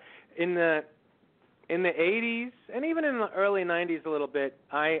I had in the 80s, and even in the early 90s a little bit,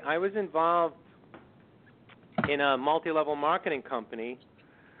 I was involved in a multi-level marketing company.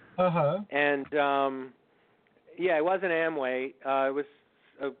 And, it wasn't Amway. It was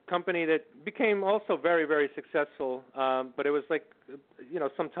a company that became also very, very successful, but it was like,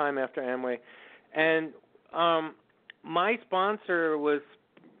 some time after Amway. And my sponsor was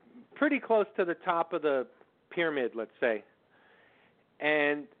pretty close to the top of the pyramid, let's say.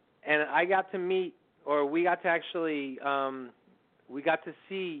 And I got to meet, or we got to actually, we got to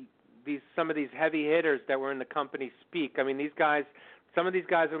see some of these heavy hitters that were in the company speak. I mean, some of these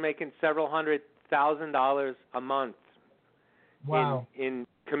guys were making several $100,000 a month. Wow. In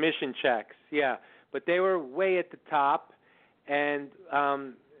commission checks, yeah. But they were way at the top, And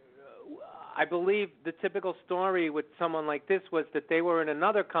I believe the typical story with someone like this was that they were in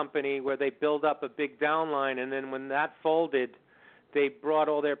another company where they build up a big downline, and then when that folded, they brought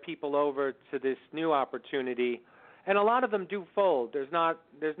all their people over to this new opportunity. And a lot of them do fold. I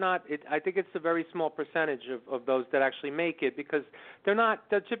think it's a very small percentage of those that actually make it, because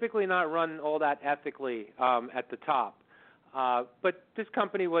they're typically not run all that ethically at the top. But this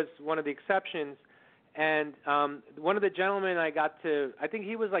company was one of the exceptions. And one of the gentlemen I think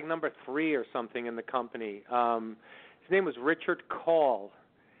he was like number 3 or something in the company. His name was Richard Call.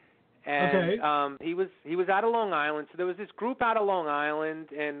 And okay. He was out of Long Island. So there was this group out of Long Island,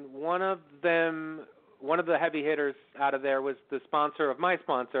 and one of the heavy hitters out of there was the sponsor of my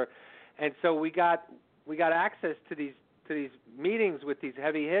sponsor. And so we got access to these meetings with these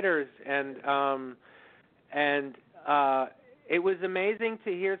heavy hitters, and it was amazing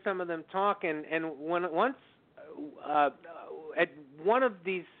to hear some of them talk. And once at one of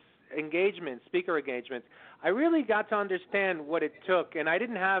these speaker engagements, I really got to understand what it took, and I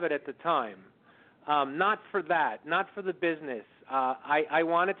didn't have it at the time. Not for the business. I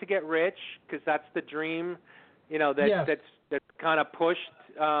wanted to get rich because that's the dream, that's kind of pushed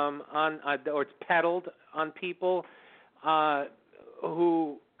on or it's peddled on people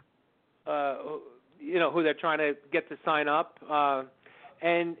who they're trying to get to sign up,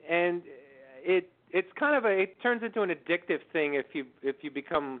 and it's kind of it turns into an addictive thing if you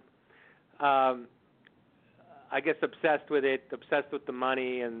become I guess obsessed with the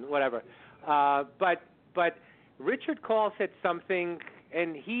money and whatever. But Richard Call said something,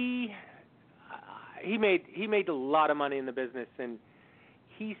 and he made a lot of money in the business, and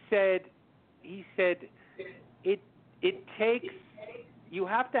he said it takes, you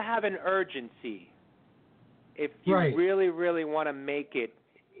have to have an urgency if you really, really want to make it,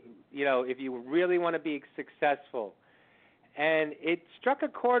 if you really want to be successful. And it struck a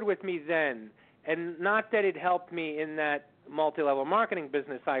chord with me then, and not that it helped me in that multi-level marketing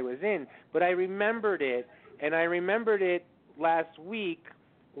business I was in, but I remembered it, and I remembered it last week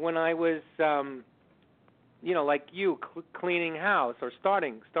when I was, like you, cleaning house, or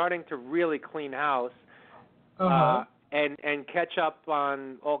starting to really clean house, and catch up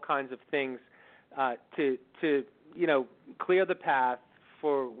on all kinds of things to clear the path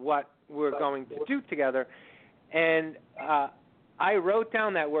for what we're going to do together. And I wrote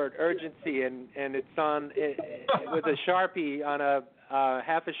down that word urgency, and it's with a Sharpie on a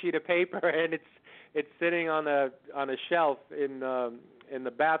half a sheet of paper, and it's sitting on a shelf in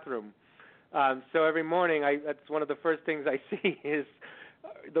the bathroom. So every morning, that's one of the first things I see is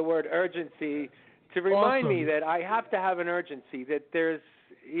the word urgency, to remind me that I have to have an urgency, that there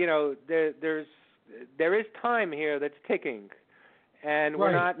is time here that's ticking, and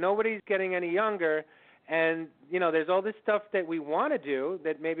nobody's getting any younger. And there's all this stuff that we want to do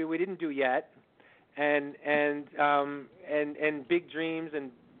that maybe we didn't do yet, and big dreams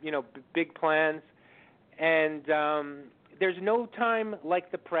and big plans, and there's no time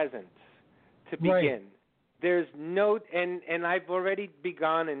like the present to begin. Right. There's no, and I've already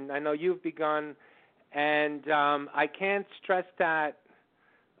begun, and I know you've begun, and I can't stress that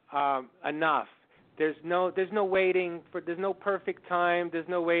enough. There's no waiting for. There's no perfect time. There's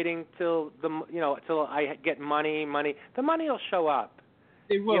no waiting till till I get money. The money will show up.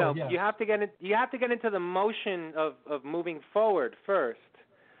 It will. Yes. You have to get into the motion of moving forward first,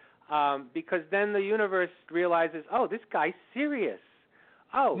 because then the universe realizes, oh, this guy's serious.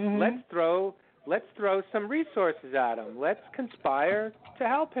 Oh, let's throw some resources at him. Let's conspire to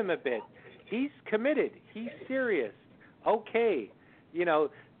help him a bit. He's committed. He's serious. Okay,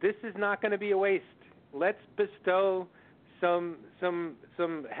 this is not going to be a waste. Let's bestow some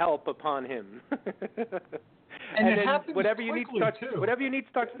help upon him. and then happens whatever you need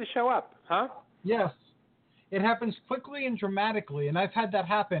starts to show up, huh? Yes. It happens quickly and dramatically, and I've had that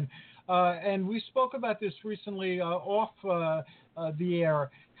happen. And we spoke about this recently off the air,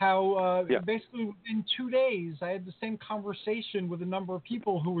 how basically within 2 days I had the same conversation with a number of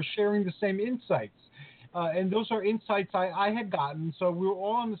people who were sharing the same insights. And those are insights I had gotten, so we were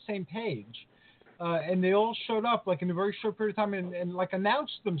all on the same page. And they all showed up like in a very short period of time and like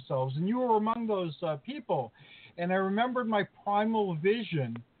announced themselves. And you were among those people. And I remembered my primal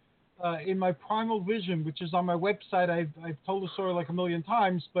vision. In my primal vision, which is on my website, I've told the story like a million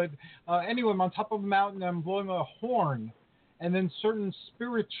times. But anyway, I'm on top of a mountain and I'm blowing a horn. And then certain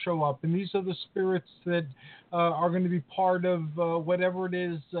spirits show up. And these are the spirits that are going to be part of whatever it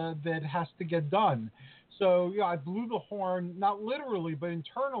is that has to get done. So, I blew the horn, not literally, but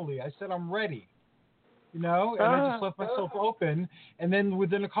internally. I said, I'm ready. And I just left myself open. And then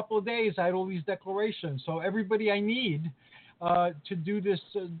within a couple of days, I had all these declarations. So everybody I need to do this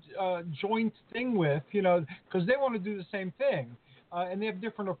joint thing with, because they want to do the same thing. And they have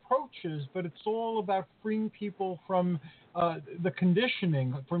different approaches, but it's all about freeing people from the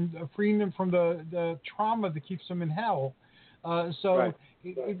conditioning, freeing them from the trauma that keeps them in hell. Right.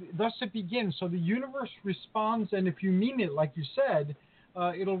 Thus it begins. So the universe responds, and if you mean it, like you said,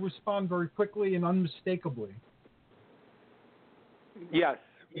 it'll respond very quickly and unmistakably. Yes.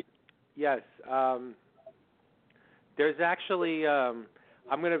 There's actually, I'm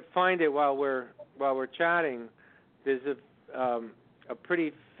going to find it while we're chatting. There's a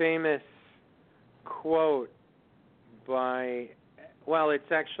pretty famous quote by, well,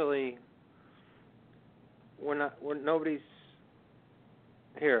 it's actually, nobody's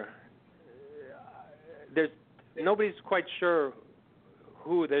here. Nobody's quite sure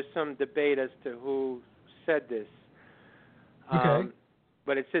who. There's some debate as to who said this. Okay.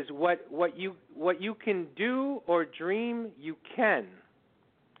 But it says, what you can do or dream, you can.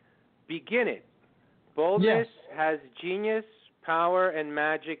 Begin it. Boldness has genius, power, and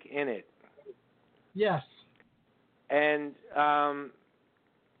magic in it. Yes. And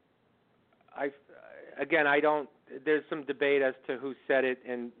I don't. There's some debate as to who said it,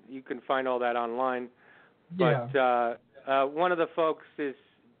 and you can find all that online. Yeah. But one of the folks is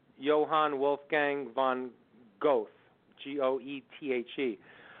Johann Wolfgang von Goethe, Goethe.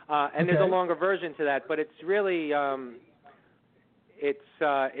 And there's a longer version to that, but it's really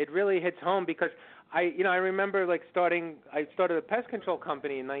it really hits home because I remember I started a pest control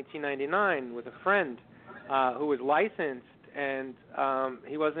company in 1999 with a friend who was licensed, and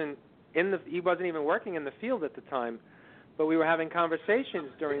he wasn't even working in the field at the time, but we were having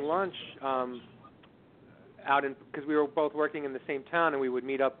conversations during lunch because we were both working in the same town, and we would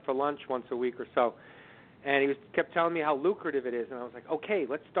meet up for lunch once a week or so. And he kept telling me how lucrative it is, and I was like, okay,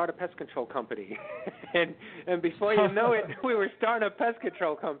 let's start a pest control company. and before you know it, we were starting a pest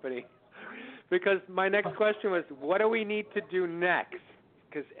control company. Because my next question was, what do we need to do next?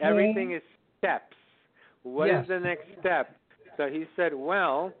 Because everything is steps. What is the next step? So he said,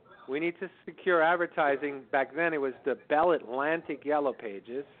 well, we need to secure advertising. Back then it was the Bell Atlantic Yellow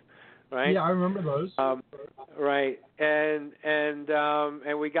Pages, right? Yeah, I remember those. Right, and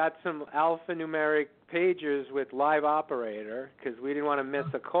we got some alphanumeric pagers with live operator because we didn't want to miss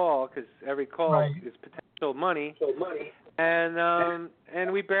a call because every call is potential money.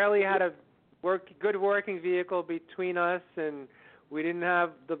 And we barely had a good working vehicle between us, and we didn't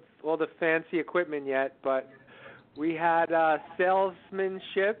have all the fancy equipment yet, but we had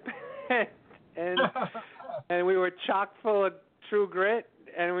salesmanship and we were chock full of true grit,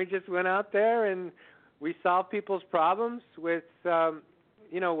 and we just went out there and we solved people's problems with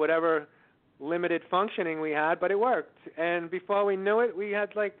whatever limited functioning we had, but it worked. And before we knew it, we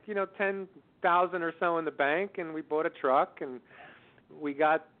had 10,000 or so in the bank, and we bought a truck, and we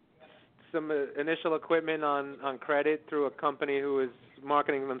got some initial equipment on credit through a company who was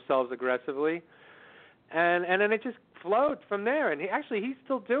marketing themselves aggressively. And then it just flowed from there. And he's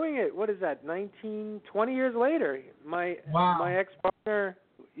still doing it. What is that, 20 years later? My ex-partner,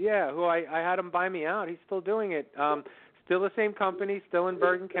 who I had him buy me out, he's still doing it. Still the same company, still in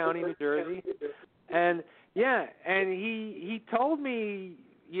Bergen County, New Jersey. And he told me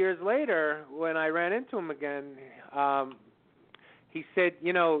years later when I ran into him again, he said,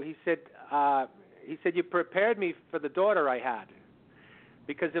 you prepared me for the daughter I had,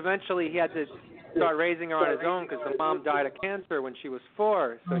 because eventually he had to start raising her on his own because the mom died of cancer when she was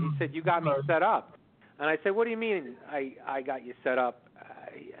 4. So he said, you got me set up. And I said, what do you mean I got you set up?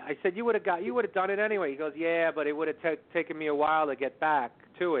 I said, you would have done it anyway. He goes, yeah, but it would have taken me a while to get back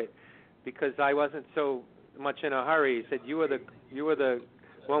to it because I wasn't so much in a hurry. He said, you were the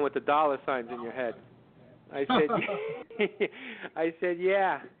one with the dollar signs in your head. I said,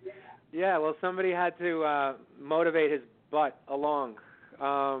 yeah. Well, somebody had to motivate his butt along.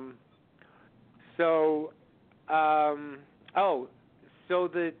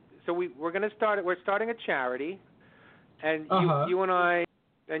 We're starting a charity, and you and I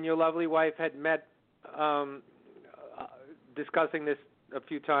and your lovely wife had met discussing this a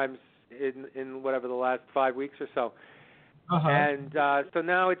few times in whatever the last 5 weeks or so. And so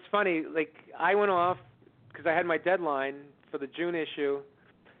now it's funny, I went off because I had my deadline for the June issue,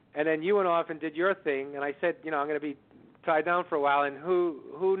 and then you went off and did your thing, and I said, I'm going to be tied down for a while, and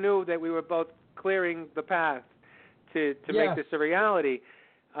who knew that we were both clearing the path to make this a reality.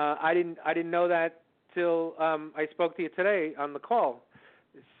 I didn't know that till I spoke to you today on the call.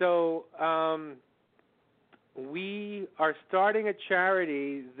 So we are starting a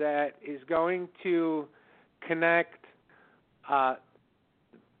charity that is going to connect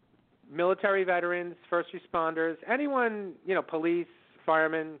military veterans, first responders, anyone, police,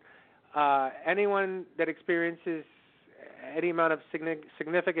 firemen, anyone that experiences any amount of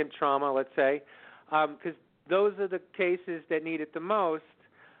significant trauma, let's say, because those are the cases that need it the most,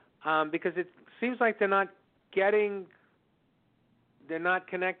 because it seems like they're not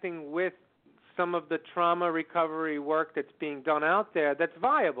connecting with some of the trauma recovery work that's being done out there that's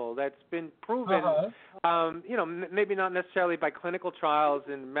viable, that's been proven, maybe not necessarily by clinical trials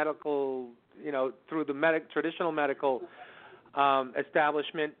and medical, through the traditional medical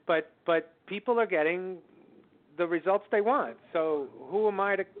establishment, but people are getting the results they want. So who am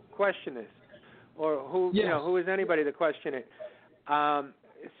I to question this? Or who is anybody to question it?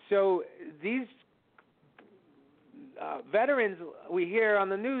 So these veterans, we hear on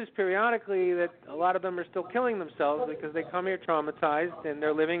the news periodically that a lot of them are still killing themselves because they come here traumatized and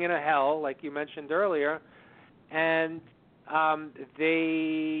they're living in a hell, like you mentioned earlier, and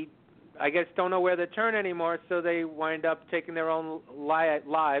they, I guess, don't know where to turn anymore, so they wind up taking their own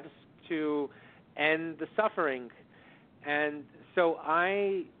lives to end the suffering. And so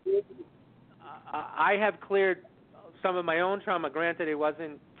I have cleared some of my own trauma. Granted, it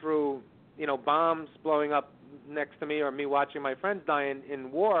wasn't through bombs blowing up next to me or me watching my friends die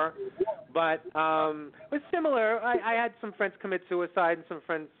in war, but it was similar. I had some friends commit suicide and some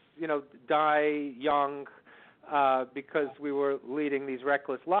friends die young because we were leading these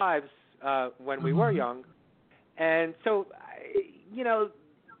reckless lives when we were young. And so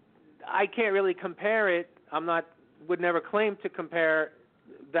I can't really compare it. Would never claim to compare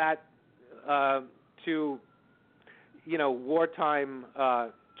that to wartime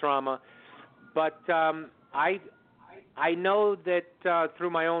trauma, but I know that through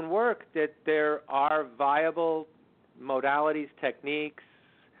my own work that there are viable modalities, techniques,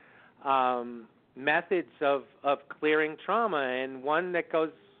 methods of clearing trauma, and one that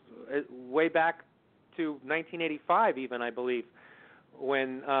goes way back to 1985 even, I believe,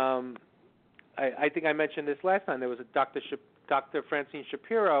 when I think I mentioned this last time. There was a Dr. Francine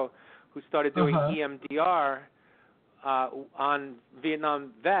Shapiro who started doing EMDR on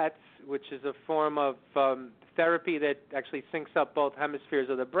Vietnam vets, which is a form of therapy that actually syncs up both hemispheres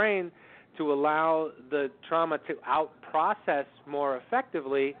of the brain to allow the trauma to out-process more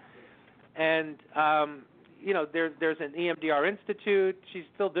effectively. And, there's an EMDR Institute. She's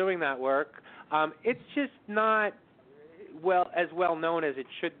still doing that work. It's just not as well known as it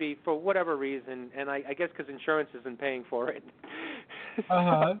should be for whatever reason, and I guess because insurance isn't paying for it.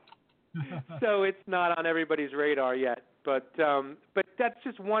 So it's not on everybody's radar yet. But that's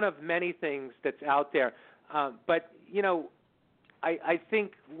just one of many things that's out there. But I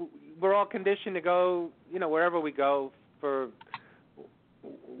think we're all conditioned to go, wherever we go for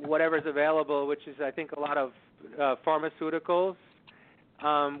whatever's available, which is, I think, a lot of pharmaceuticals,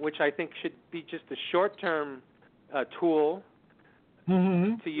 which I think should be just a short-term tool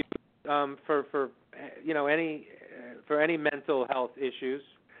to use for any mental health issues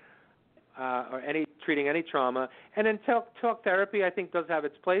or treating any trauma. And then talk therapy, I think, does have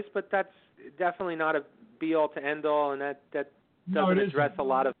its place, but that's definitely not a be-all to end-all, and that doesn't address a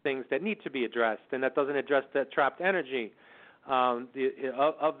lot of things that need to be addressed, and that doesn't address the trapped energy of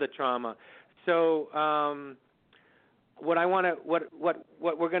the trauma. So what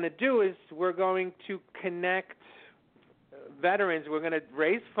we're going to do is we're going to connect veterans. We're going to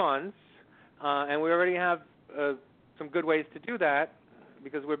raise funds, and we already have some good ways to do that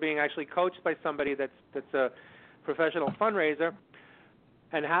because we're being actually coached by somebody that's a professional fundraiser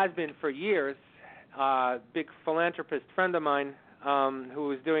and has been for years. Big philanthropist friend of mine who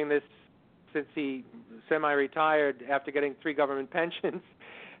was doing this since he semi-retired after getting 3 government pensions.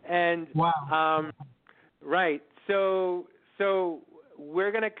 And wow. Right. So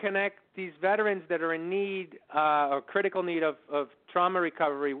we're going to connect these veterans that are in need or critical need of trauma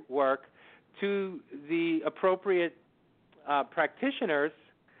recovery work to the appropriate practitioners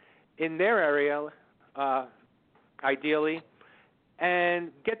in their area, ideally,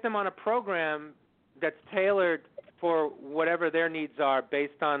 and get them on a program that's tailored for whatever their needs are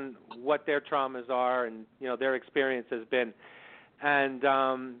based on what their traumas are and their experience has been. And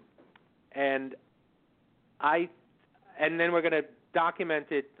then we're going to document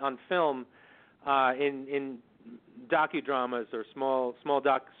it on film in docudramas or small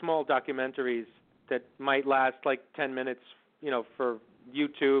documentaries that might last like 10 minutes, for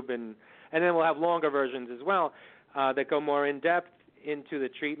YouTube, and then we'll have longer versions as well that go more in depth into the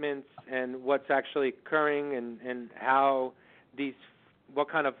treatments and what's actually occurring and how what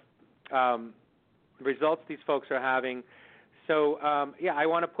kind of results these folks are having. So I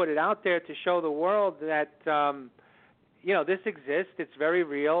want to put it out there to show the world that this exists. It's very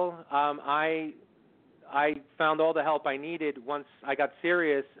real. I found all the help I needed once I got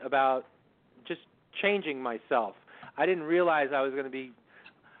serious about just changing myself. I didn't realize I was going to be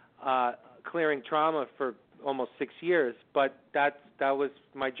clearing trauma for almost 6 years, but that was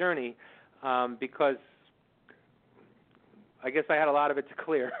my journey because I guess I had a lot of it to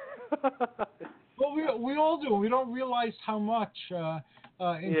clear. Well, we all do. We don't realize how much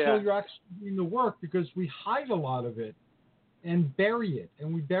until you're actually doing the work, because we hide a lot of it and bury it,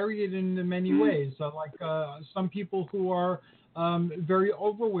 and we bury it in many ways. Like some people who are very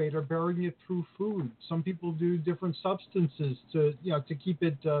overweight are burying it through food. Some people do different substances to keep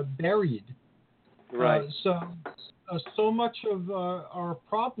it buried. Right. So much of our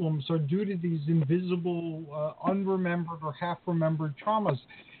problems are due to these invisible, unremembered or half-remembered traumas.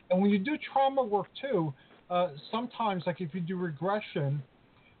 And when you do trauma work too, sometimes, like if you do regression,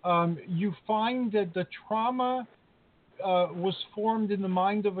 you find that the trauma was formed in the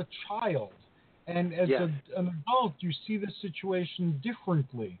mind of a child. And as an adult, you see the situation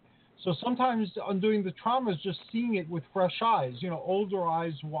differently. So sometimes undoing the trauma is just seeing it with fresh eyes, older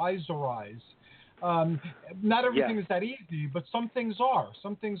eyes, wiser eyes. Not everything is that easy, but some things are.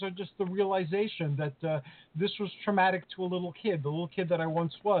 Some things are just the realization that this was traumatic to a little kid, the little kid that I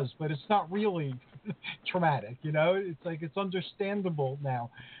once was, but it's not really traumatic, It's like it's understandable now.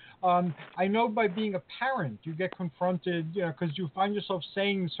 I know by being a parent, you get confronted, because you find yourself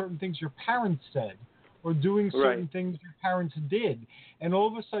saying certain things your parents said or doing certain things your parents did. And all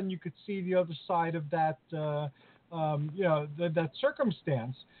of a sudden you could see the other side of that, that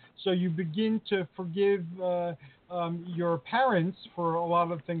circumstance. So you begin to forgive your parents for a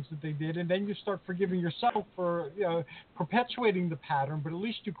lot of things that they did, and then you start forgiving yourself for perpetuating the pattern. But at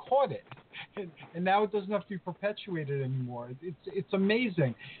least you caught it, and now it doesn't have to be perpetuated anymore. It's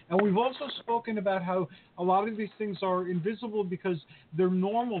amazing. And we've also spoken about how a lot of these things are invisible because they're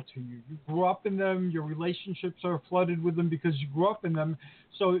normal to you. You grew up in them. Your relationships are flooded with them because you grew up in them.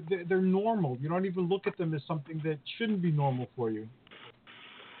 So they're normal. You don't even look at them as something that shouldn't be normal for you.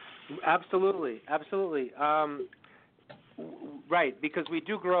 Absolutely. Right, because we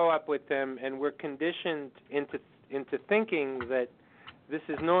do grow up with them, and we're conditioned into thinking that this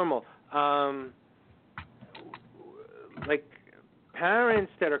is normal. Like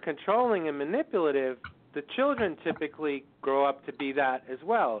parents that are controlling and manipulative, the children typically grow up to be that as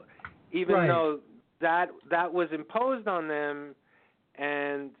well, even though that was imposed on them,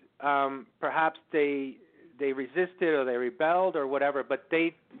 and perhaps they resisted or they rebelled or whatever, but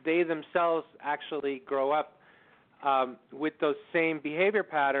they themselves actually grow up with those same behavior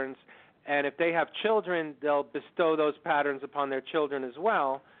patterns, and if they have children, they'll bestow those patterns upon their children as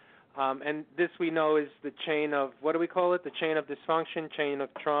well. And this we know is the chain of, what do we call it? The chain of dysfunction, chain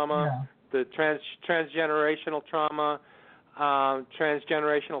of trauma, the transgenerational trauma,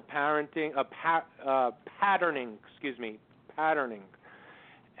 transgenerational parenting, patterning.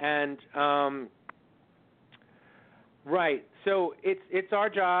 And right, so it's our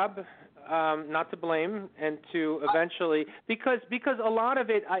job not to blame, and to eventually, because a lot of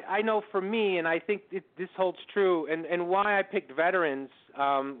it, I know for me, and I think this holds true, and why I picked veterans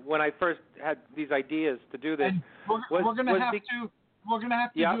when I first had these ideas to do this. And we're going to have to do a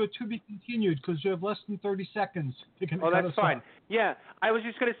to be continued, because you have less than 30 seconds. Oh, that's fine. Yeah, I was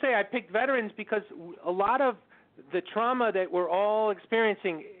just going to say I picked veterans because a lot of the trauma that we're all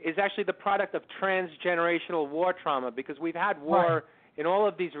experiencing is actually the product of transgenerational war trauma, because we've had war in all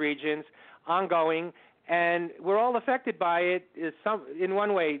of these regions, ongoing, and we're all affected by it in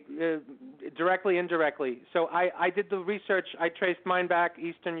one way, directly, indirectly. So I did the research. I traced mine back,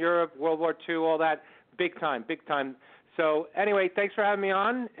 Eastern Europe, World War II, all that, big time. So anyway, thanks for having me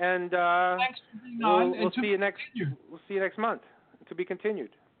on, and thanks for being on. We'll see you next month. To be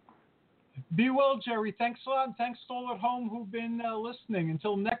continued. Be well, Jerry. Thanks a lot. Thanks to all at home who've been listening.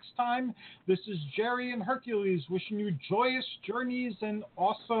 Until next time, this is Jerry and Hercules wishing you joyous journeys and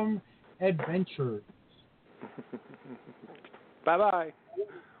awesome adventures. Bye-bye.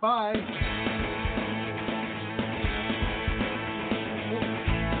 Bye.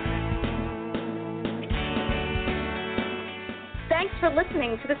 Thanks for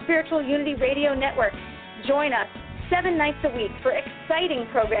listening to the Spiritual Unity Radio Network. Join us 7 nights a week for exciting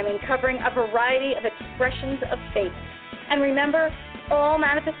programming covering a variety of expressions of faith. And remember, all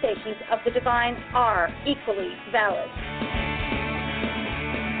manifestations of the divine are equally valid.